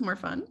because it's more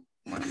fun.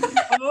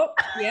 Oh,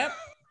 yep.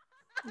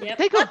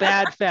 They go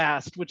bad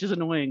fast, which is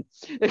annoying.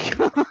 You've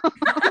got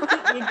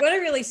to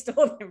really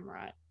store them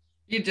right.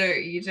 You do.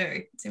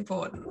 It's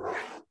important.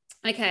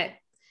 Okay.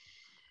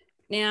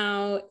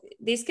 Now,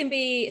 this can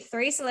be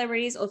 3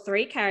 celebrities or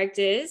 3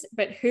 characters,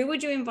 but who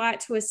would you invite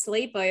to a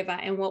sleepover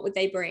and what would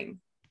they bring?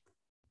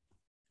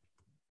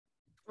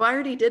 Well, I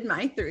already did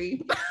my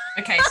 3.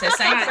 Okay, so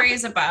same 3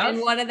 as above. And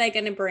what are they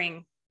going to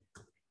bring?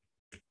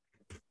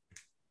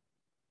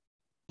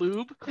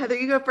 Lube. Heather,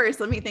 you go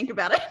first. Let me think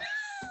about it.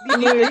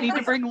 You need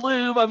to bring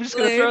lube. I'm just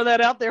going to throw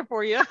that out there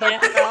for you. Yeah.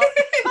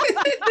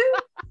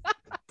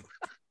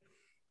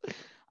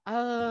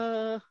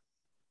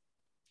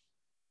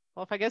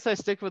 Well, if I guess I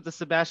stick with the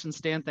Sebastian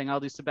Stan thing, I'll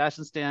do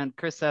Sebastian Stan,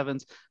 Chris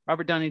Evans,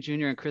 Robert Downey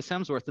Jr., and Chris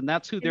Hemsworth, and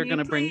that's who they're going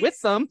to bring with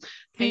them.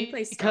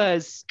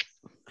 Because,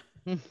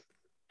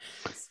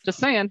 just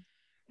saying.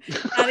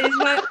 That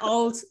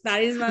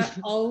is my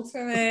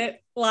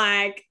ultimate,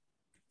 like,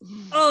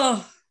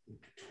 oh.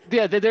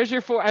 Yeah, there's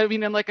your 4. I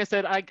mean, and like I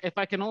said, if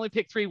I can only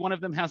pick 3, one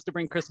of them has to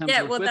bring Chris Hemsworth.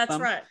 Yeah, well, with that's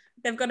them. right.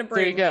 They've got to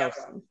bring. There you go.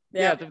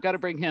 Yeah, they've got to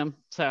bring him.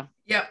 So.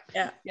 Yep.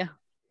 Yeah.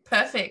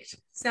 Perfect.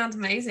 Sounds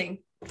amazing.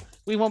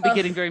 We won't be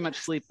getting very much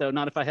sleep though,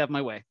 not if I have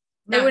my way.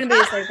 No. It wouldn't be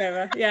a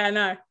sleepover. Yeah,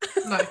 no.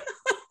 No.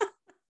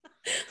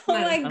 Oh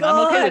my And god.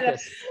 I'm okay with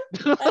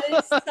this. That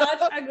is such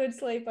a good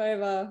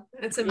sleepover.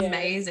 It's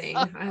amazing.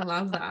 I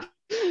love that.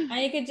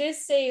 And you could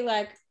just see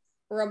like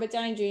Robert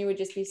Downey Jr. would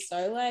just be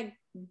so like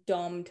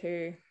Dom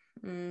too.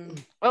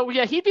 Oh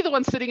yeah, he'd be the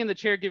one sitting in the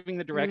chair giving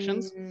the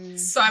directions.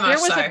 So much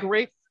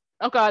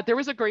there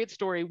was a great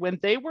story when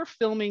they were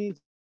filming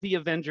the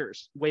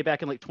Avengers way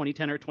back in like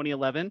 2010 or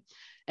 2011,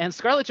 and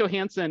Scarlett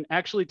Johansson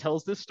actually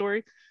tells this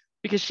story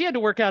because she had to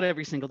work out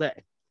every single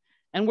day,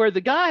 And where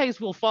the guys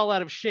will fall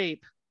out of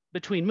shape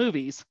between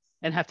movies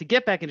and have to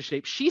get back into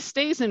shape, she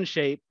stays in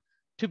shape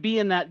to be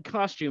in that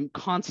costume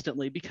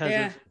constantly because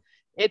of,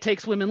 it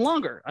takes women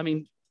longer. I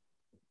mean,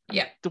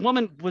 Yeah. the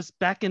woman was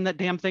back in that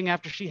damn thing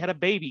after she had a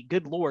baby.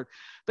 Good Lord.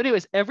 But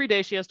anyways, every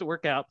day she has to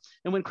work out.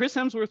 And when Chris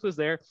Hemsworth was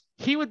there,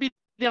 he would be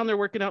down there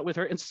working out with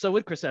her, and so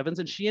would Chris Evans,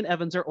 and she and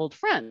Evans are old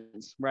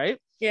friends, right?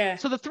 Yeah.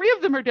 So the three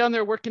of them are down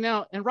there working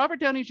out, and Robert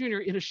Downey Jr.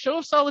 in a show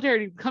of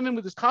solidarity would come in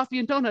with his coffee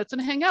and donuts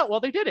and hang out while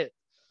they did it.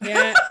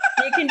 Yeah,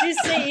 you can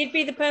just see you'd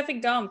be the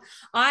perfect Dom.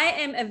 I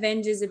am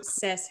Avengers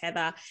obsessed,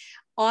 Heather.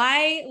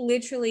 I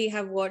literally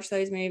have watched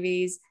those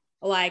movies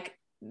like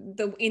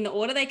in the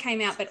order they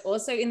came out, but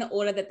also in the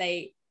order that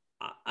they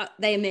are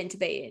meant to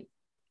be in.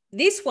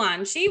 This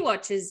one, she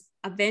watches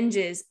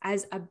Avengers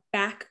as a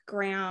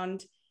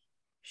background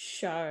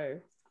show,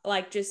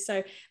 like just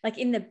so like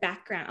in the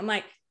background. I'm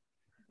like,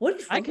 what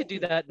is I could do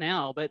that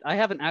now, but I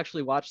haven't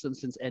actually watched them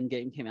since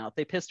Endgame came out.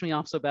 They pissed me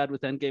off so bad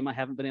with Endgame, I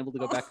haven't been able to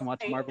go back and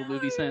watch a Marvel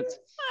movie since.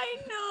 I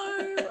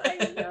know.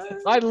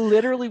 I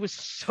literally was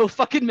so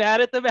fucking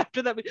mad at them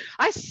after that.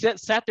 I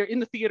sat there in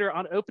the theater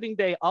on opening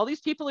day. All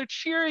these people are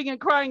cheering and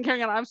crying,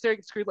 carrying on. I'm staring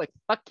at the screen like,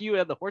 fuck you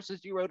and the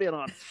horses you rode in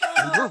on.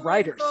 And your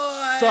writers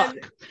suck.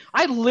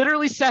 I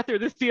literally sat there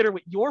in the theater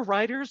with your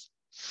writers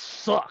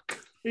suck.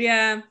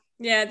 Yeah.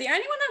 The only one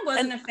I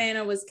wasn't a fan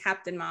of was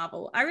Captain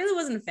Marvel. I really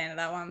wasn't a fan of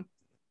that one.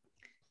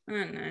 I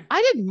don't know.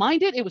 I didn't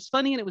mind it. It was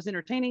funny and it was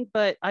entertaining,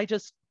 but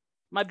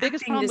my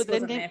biggest problem with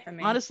Endgame,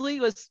 honestly,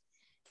 was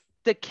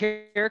the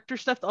character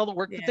stuff, all the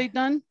work that they'd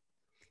done.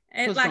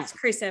 It likes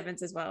Chris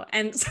Evans as well.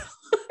 And so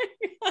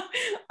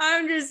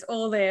I'm just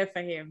all there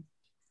for him.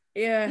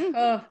 Yeah.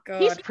 Oh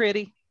God. He's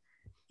pretty.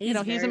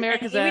 He's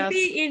America's ass.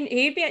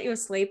 He'd be at your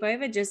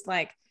sleepover just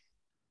like,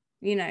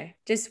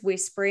 just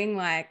whispering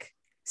like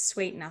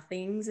sweet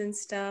nothings and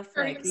stuff.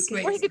 Like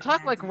he could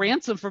talk like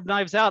Ransom from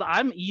Knives Out.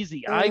 I'm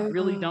easy. I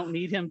really don't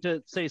need him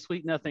to say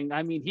sweet nothing.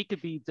 I mean, he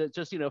could be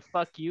just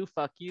fuck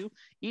you,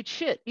 eat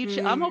shit.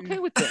 I'm okay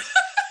with this.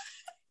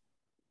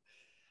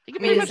 He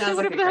can pretty much do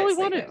whatever the hell he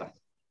wanted.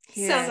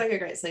 Sounds like a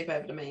great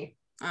sleepover to me.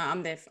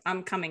 I'm there.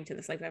 I'm coming to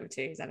the sleepover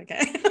too. Is that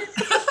okay?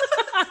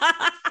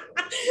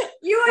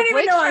 You won't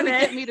even know I'm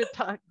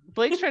there.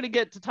 Blake's trying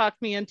to talk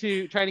me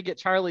into trying to get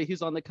Charlie,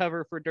 who's on the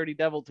cover for Dirty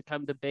Devil, to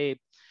come to Babe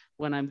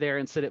when I'm there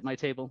and sit at my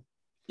table.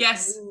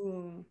 Yes.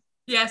 Ooh.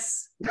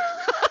 Yes.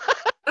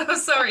 Oh,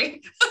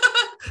 sorry.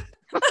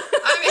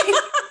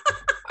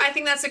 I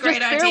think that's a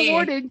great idea. Fair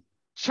warning,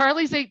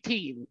 Charlie's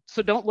 18,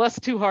 so don't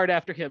lust too hard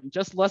after him.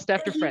 Just lust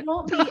after Fred. He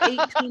won't be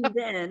 18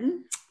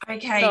 then.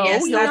 Okay, No,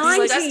 yes,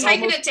 that's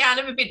taking almost it down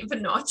a bit of a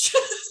notch.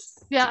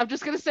 Yeah, I'm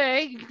just gonna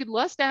say you can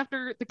lust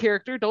after the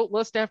character. Don't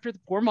lust after the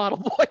poor model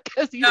boy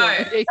because he's No.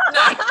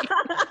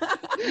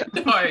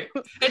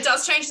 It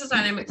does change the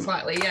dynamic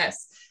slightly.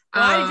 Yes.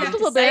 Why did you have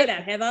to say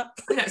that, Heather?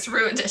 It's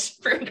ruined it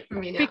for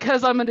me now.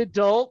 Because I'm an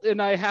adult and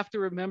I have to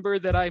remember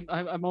that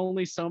I'm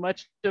only so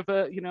much of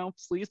a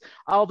sleaze.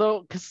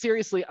 Although, because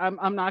seriously, I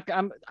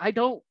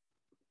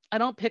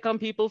don't pick on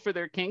people for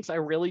their kinks. I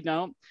really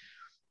don't.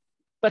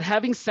 But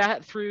having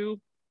sat through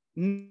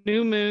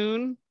New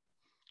Moon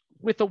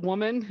with a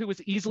woman who was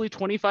easily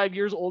 25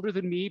 years older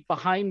than me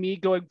behind me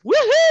going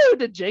woohoo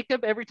to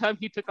Jacob every time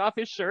he took off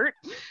his shirt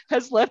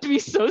has left me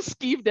so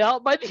skeeved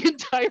out by the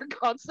entire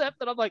concept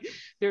that I'm like,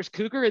 there's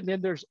cougar and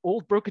then there's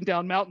old broken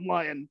down mountain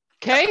lion.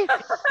 Okay.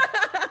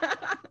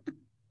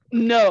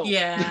 No.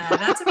 Yeah,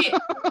 that's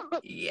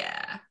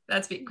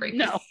a bit creepy.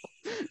 No.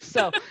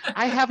 So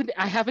I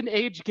have an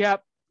age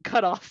gap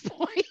cutoff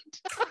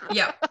point.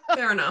 Yeah,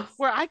 fair enough.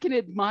 Where I can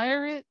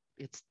admire it.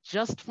 It's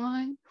just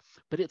fine.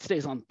 But it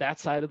stays on that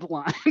side of the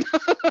line.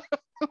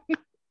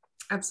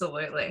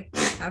 Absolutely.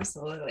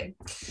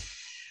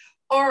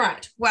 All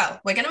right. Well,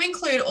 we're going to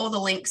include all the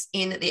links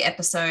in the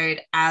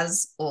episode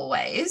as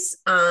always.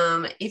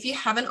 If you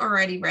haven't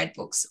already read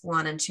books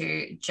 1 and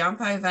 2, jump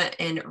over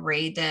and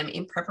read them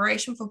in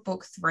preparation for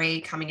book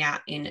 3 coming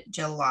out in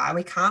July.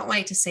 We can't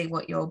wait to see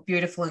what your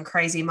beautiful and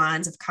crazy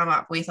minds have come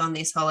up with on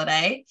this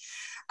holiday.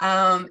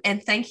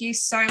 And thank you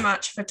so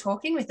much for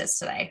talking with us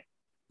today.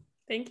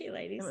 Thank you,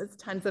 ladies. It was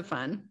tons of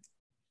fun.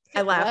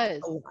 I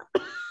laughed a lot.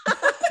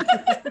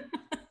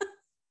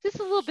 Just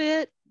a little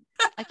bit.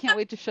 I can't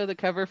wait to show the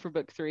cover for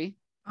book 3.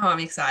 Oh,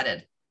 I'm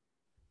excited.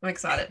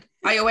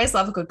 I always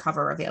love a good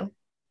cover reveal.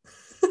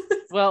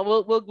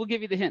 Well, we'll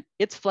give you the hint.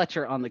 It's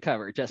Fletcher on the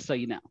cover, just so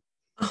you know.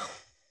 Oh,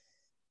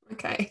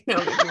 okay. No,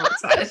 I'm getting more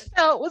excited.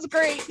 That was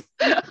great.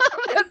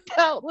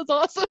 That was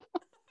awesome.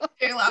 I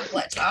do love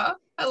Fletcher.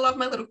 I love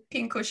my little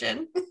pin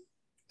cushion.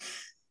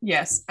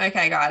 Yes.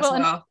 Okay, guys.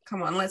 Well,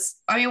 come on.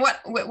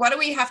 What do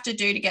we have to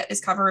do to get this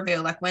cover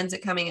reveal? Like, when's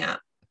it coming out?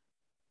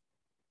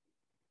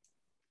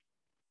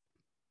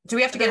 Do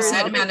we have to get a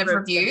certain amount of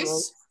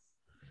reviews?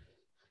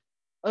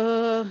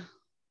 I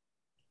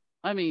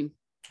mean,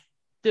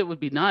 it would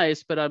be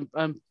nice, but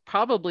I'm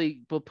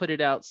probably will put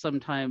it out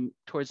sometime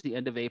towards the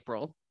end of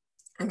April.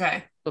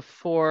 Okay.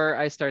 Before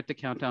I start the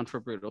countdown for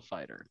Brutal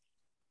Fighter.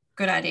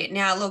 Good idea.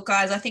 Now, look,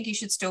 guys, I think you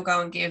should still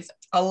go and give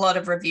a lot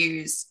of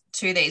reviews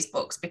to these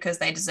books because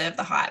they deserve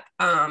the hype.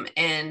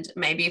 And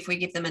maybe if we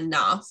give them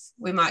enough,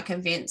 we might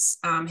convince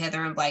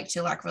Heather and Blake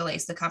to like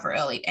release the cover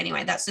early.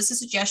 Anyway, that's just a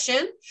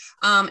suggestion.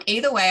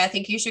 Either way, I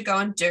think you should go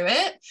and do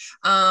it.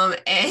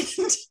 And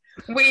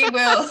we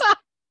will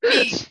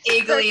be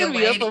eagerly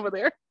awaiting over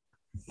there.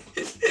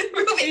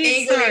 We'll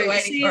be eagerly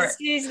waiting for it.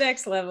 She's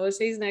next level.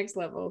 She's next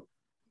level.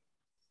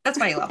 That's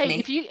why you love me.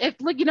 If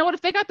you know what, if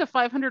they got to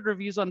 500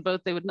 reviews on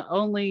both, they would not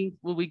only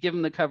will we give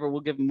them the cover,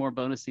 we'll give them more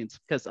bonus scenes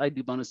because I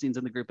do bonus scenes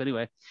in the group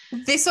anyway.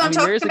 This is what I'm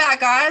talking about,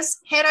 guys.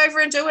 Head over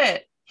and do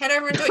it. Head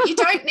over and do it. You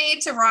don't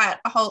need to write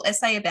a whole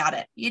essay about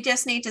it. You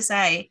just need to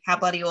say how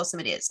bloody awesome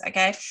it is.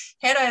 Okay.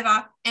 Head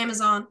over,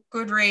 Amazon,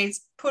 Goodreads,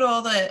 put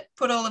all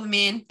of them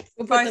in.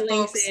 We'll both put the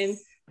books. links in.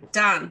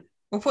 Done.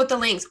 We'll put the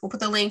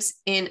links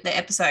in the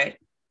episode.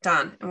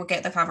 Done. And we'll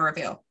get the cover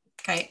reveal.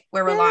 Okay.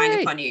 We're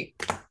relying upon you.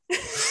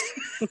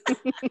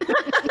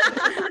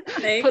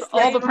 Put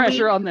all the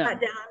pressure on them.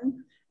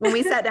 When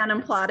we sat down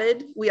and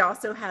plotted, we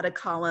also had a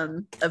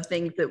column of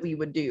things that we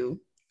would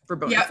do for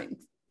bonus things.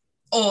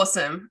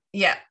 Awesome.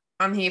 Yeah,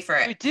 I'm here for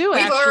it. We do.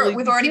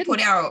 We've already put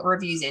our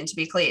reviews in, to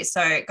be clear.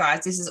 So,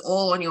 guys, this is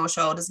all on your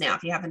shoulders now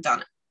if you haven't done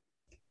it.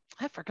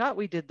 I forgot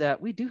we did that.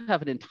 We do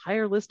have an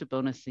entire list of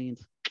bonus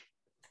scenes.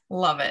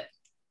 Love it.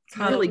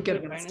 Really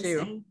good ones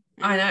too.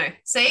 I know.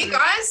 See,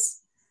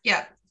 guys?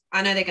 Yeah,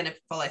 I know they're going to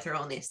follow through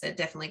on this. They're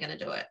definitely going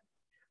to do it.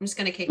 I'm just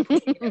going to keep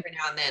pushing every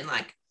now and then,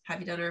 like, have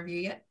you done a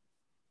review yet?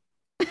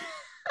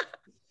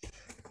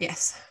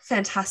 Yes,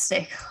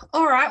 fantastic.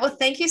 All right. Well,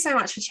 thank you so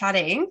much for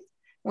chatting.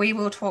 We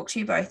will talk to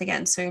you both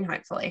again soon,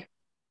 hopefully.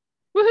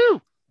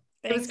 Woohoo!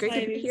 It was great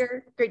to be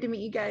here. Great to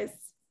meet you guys.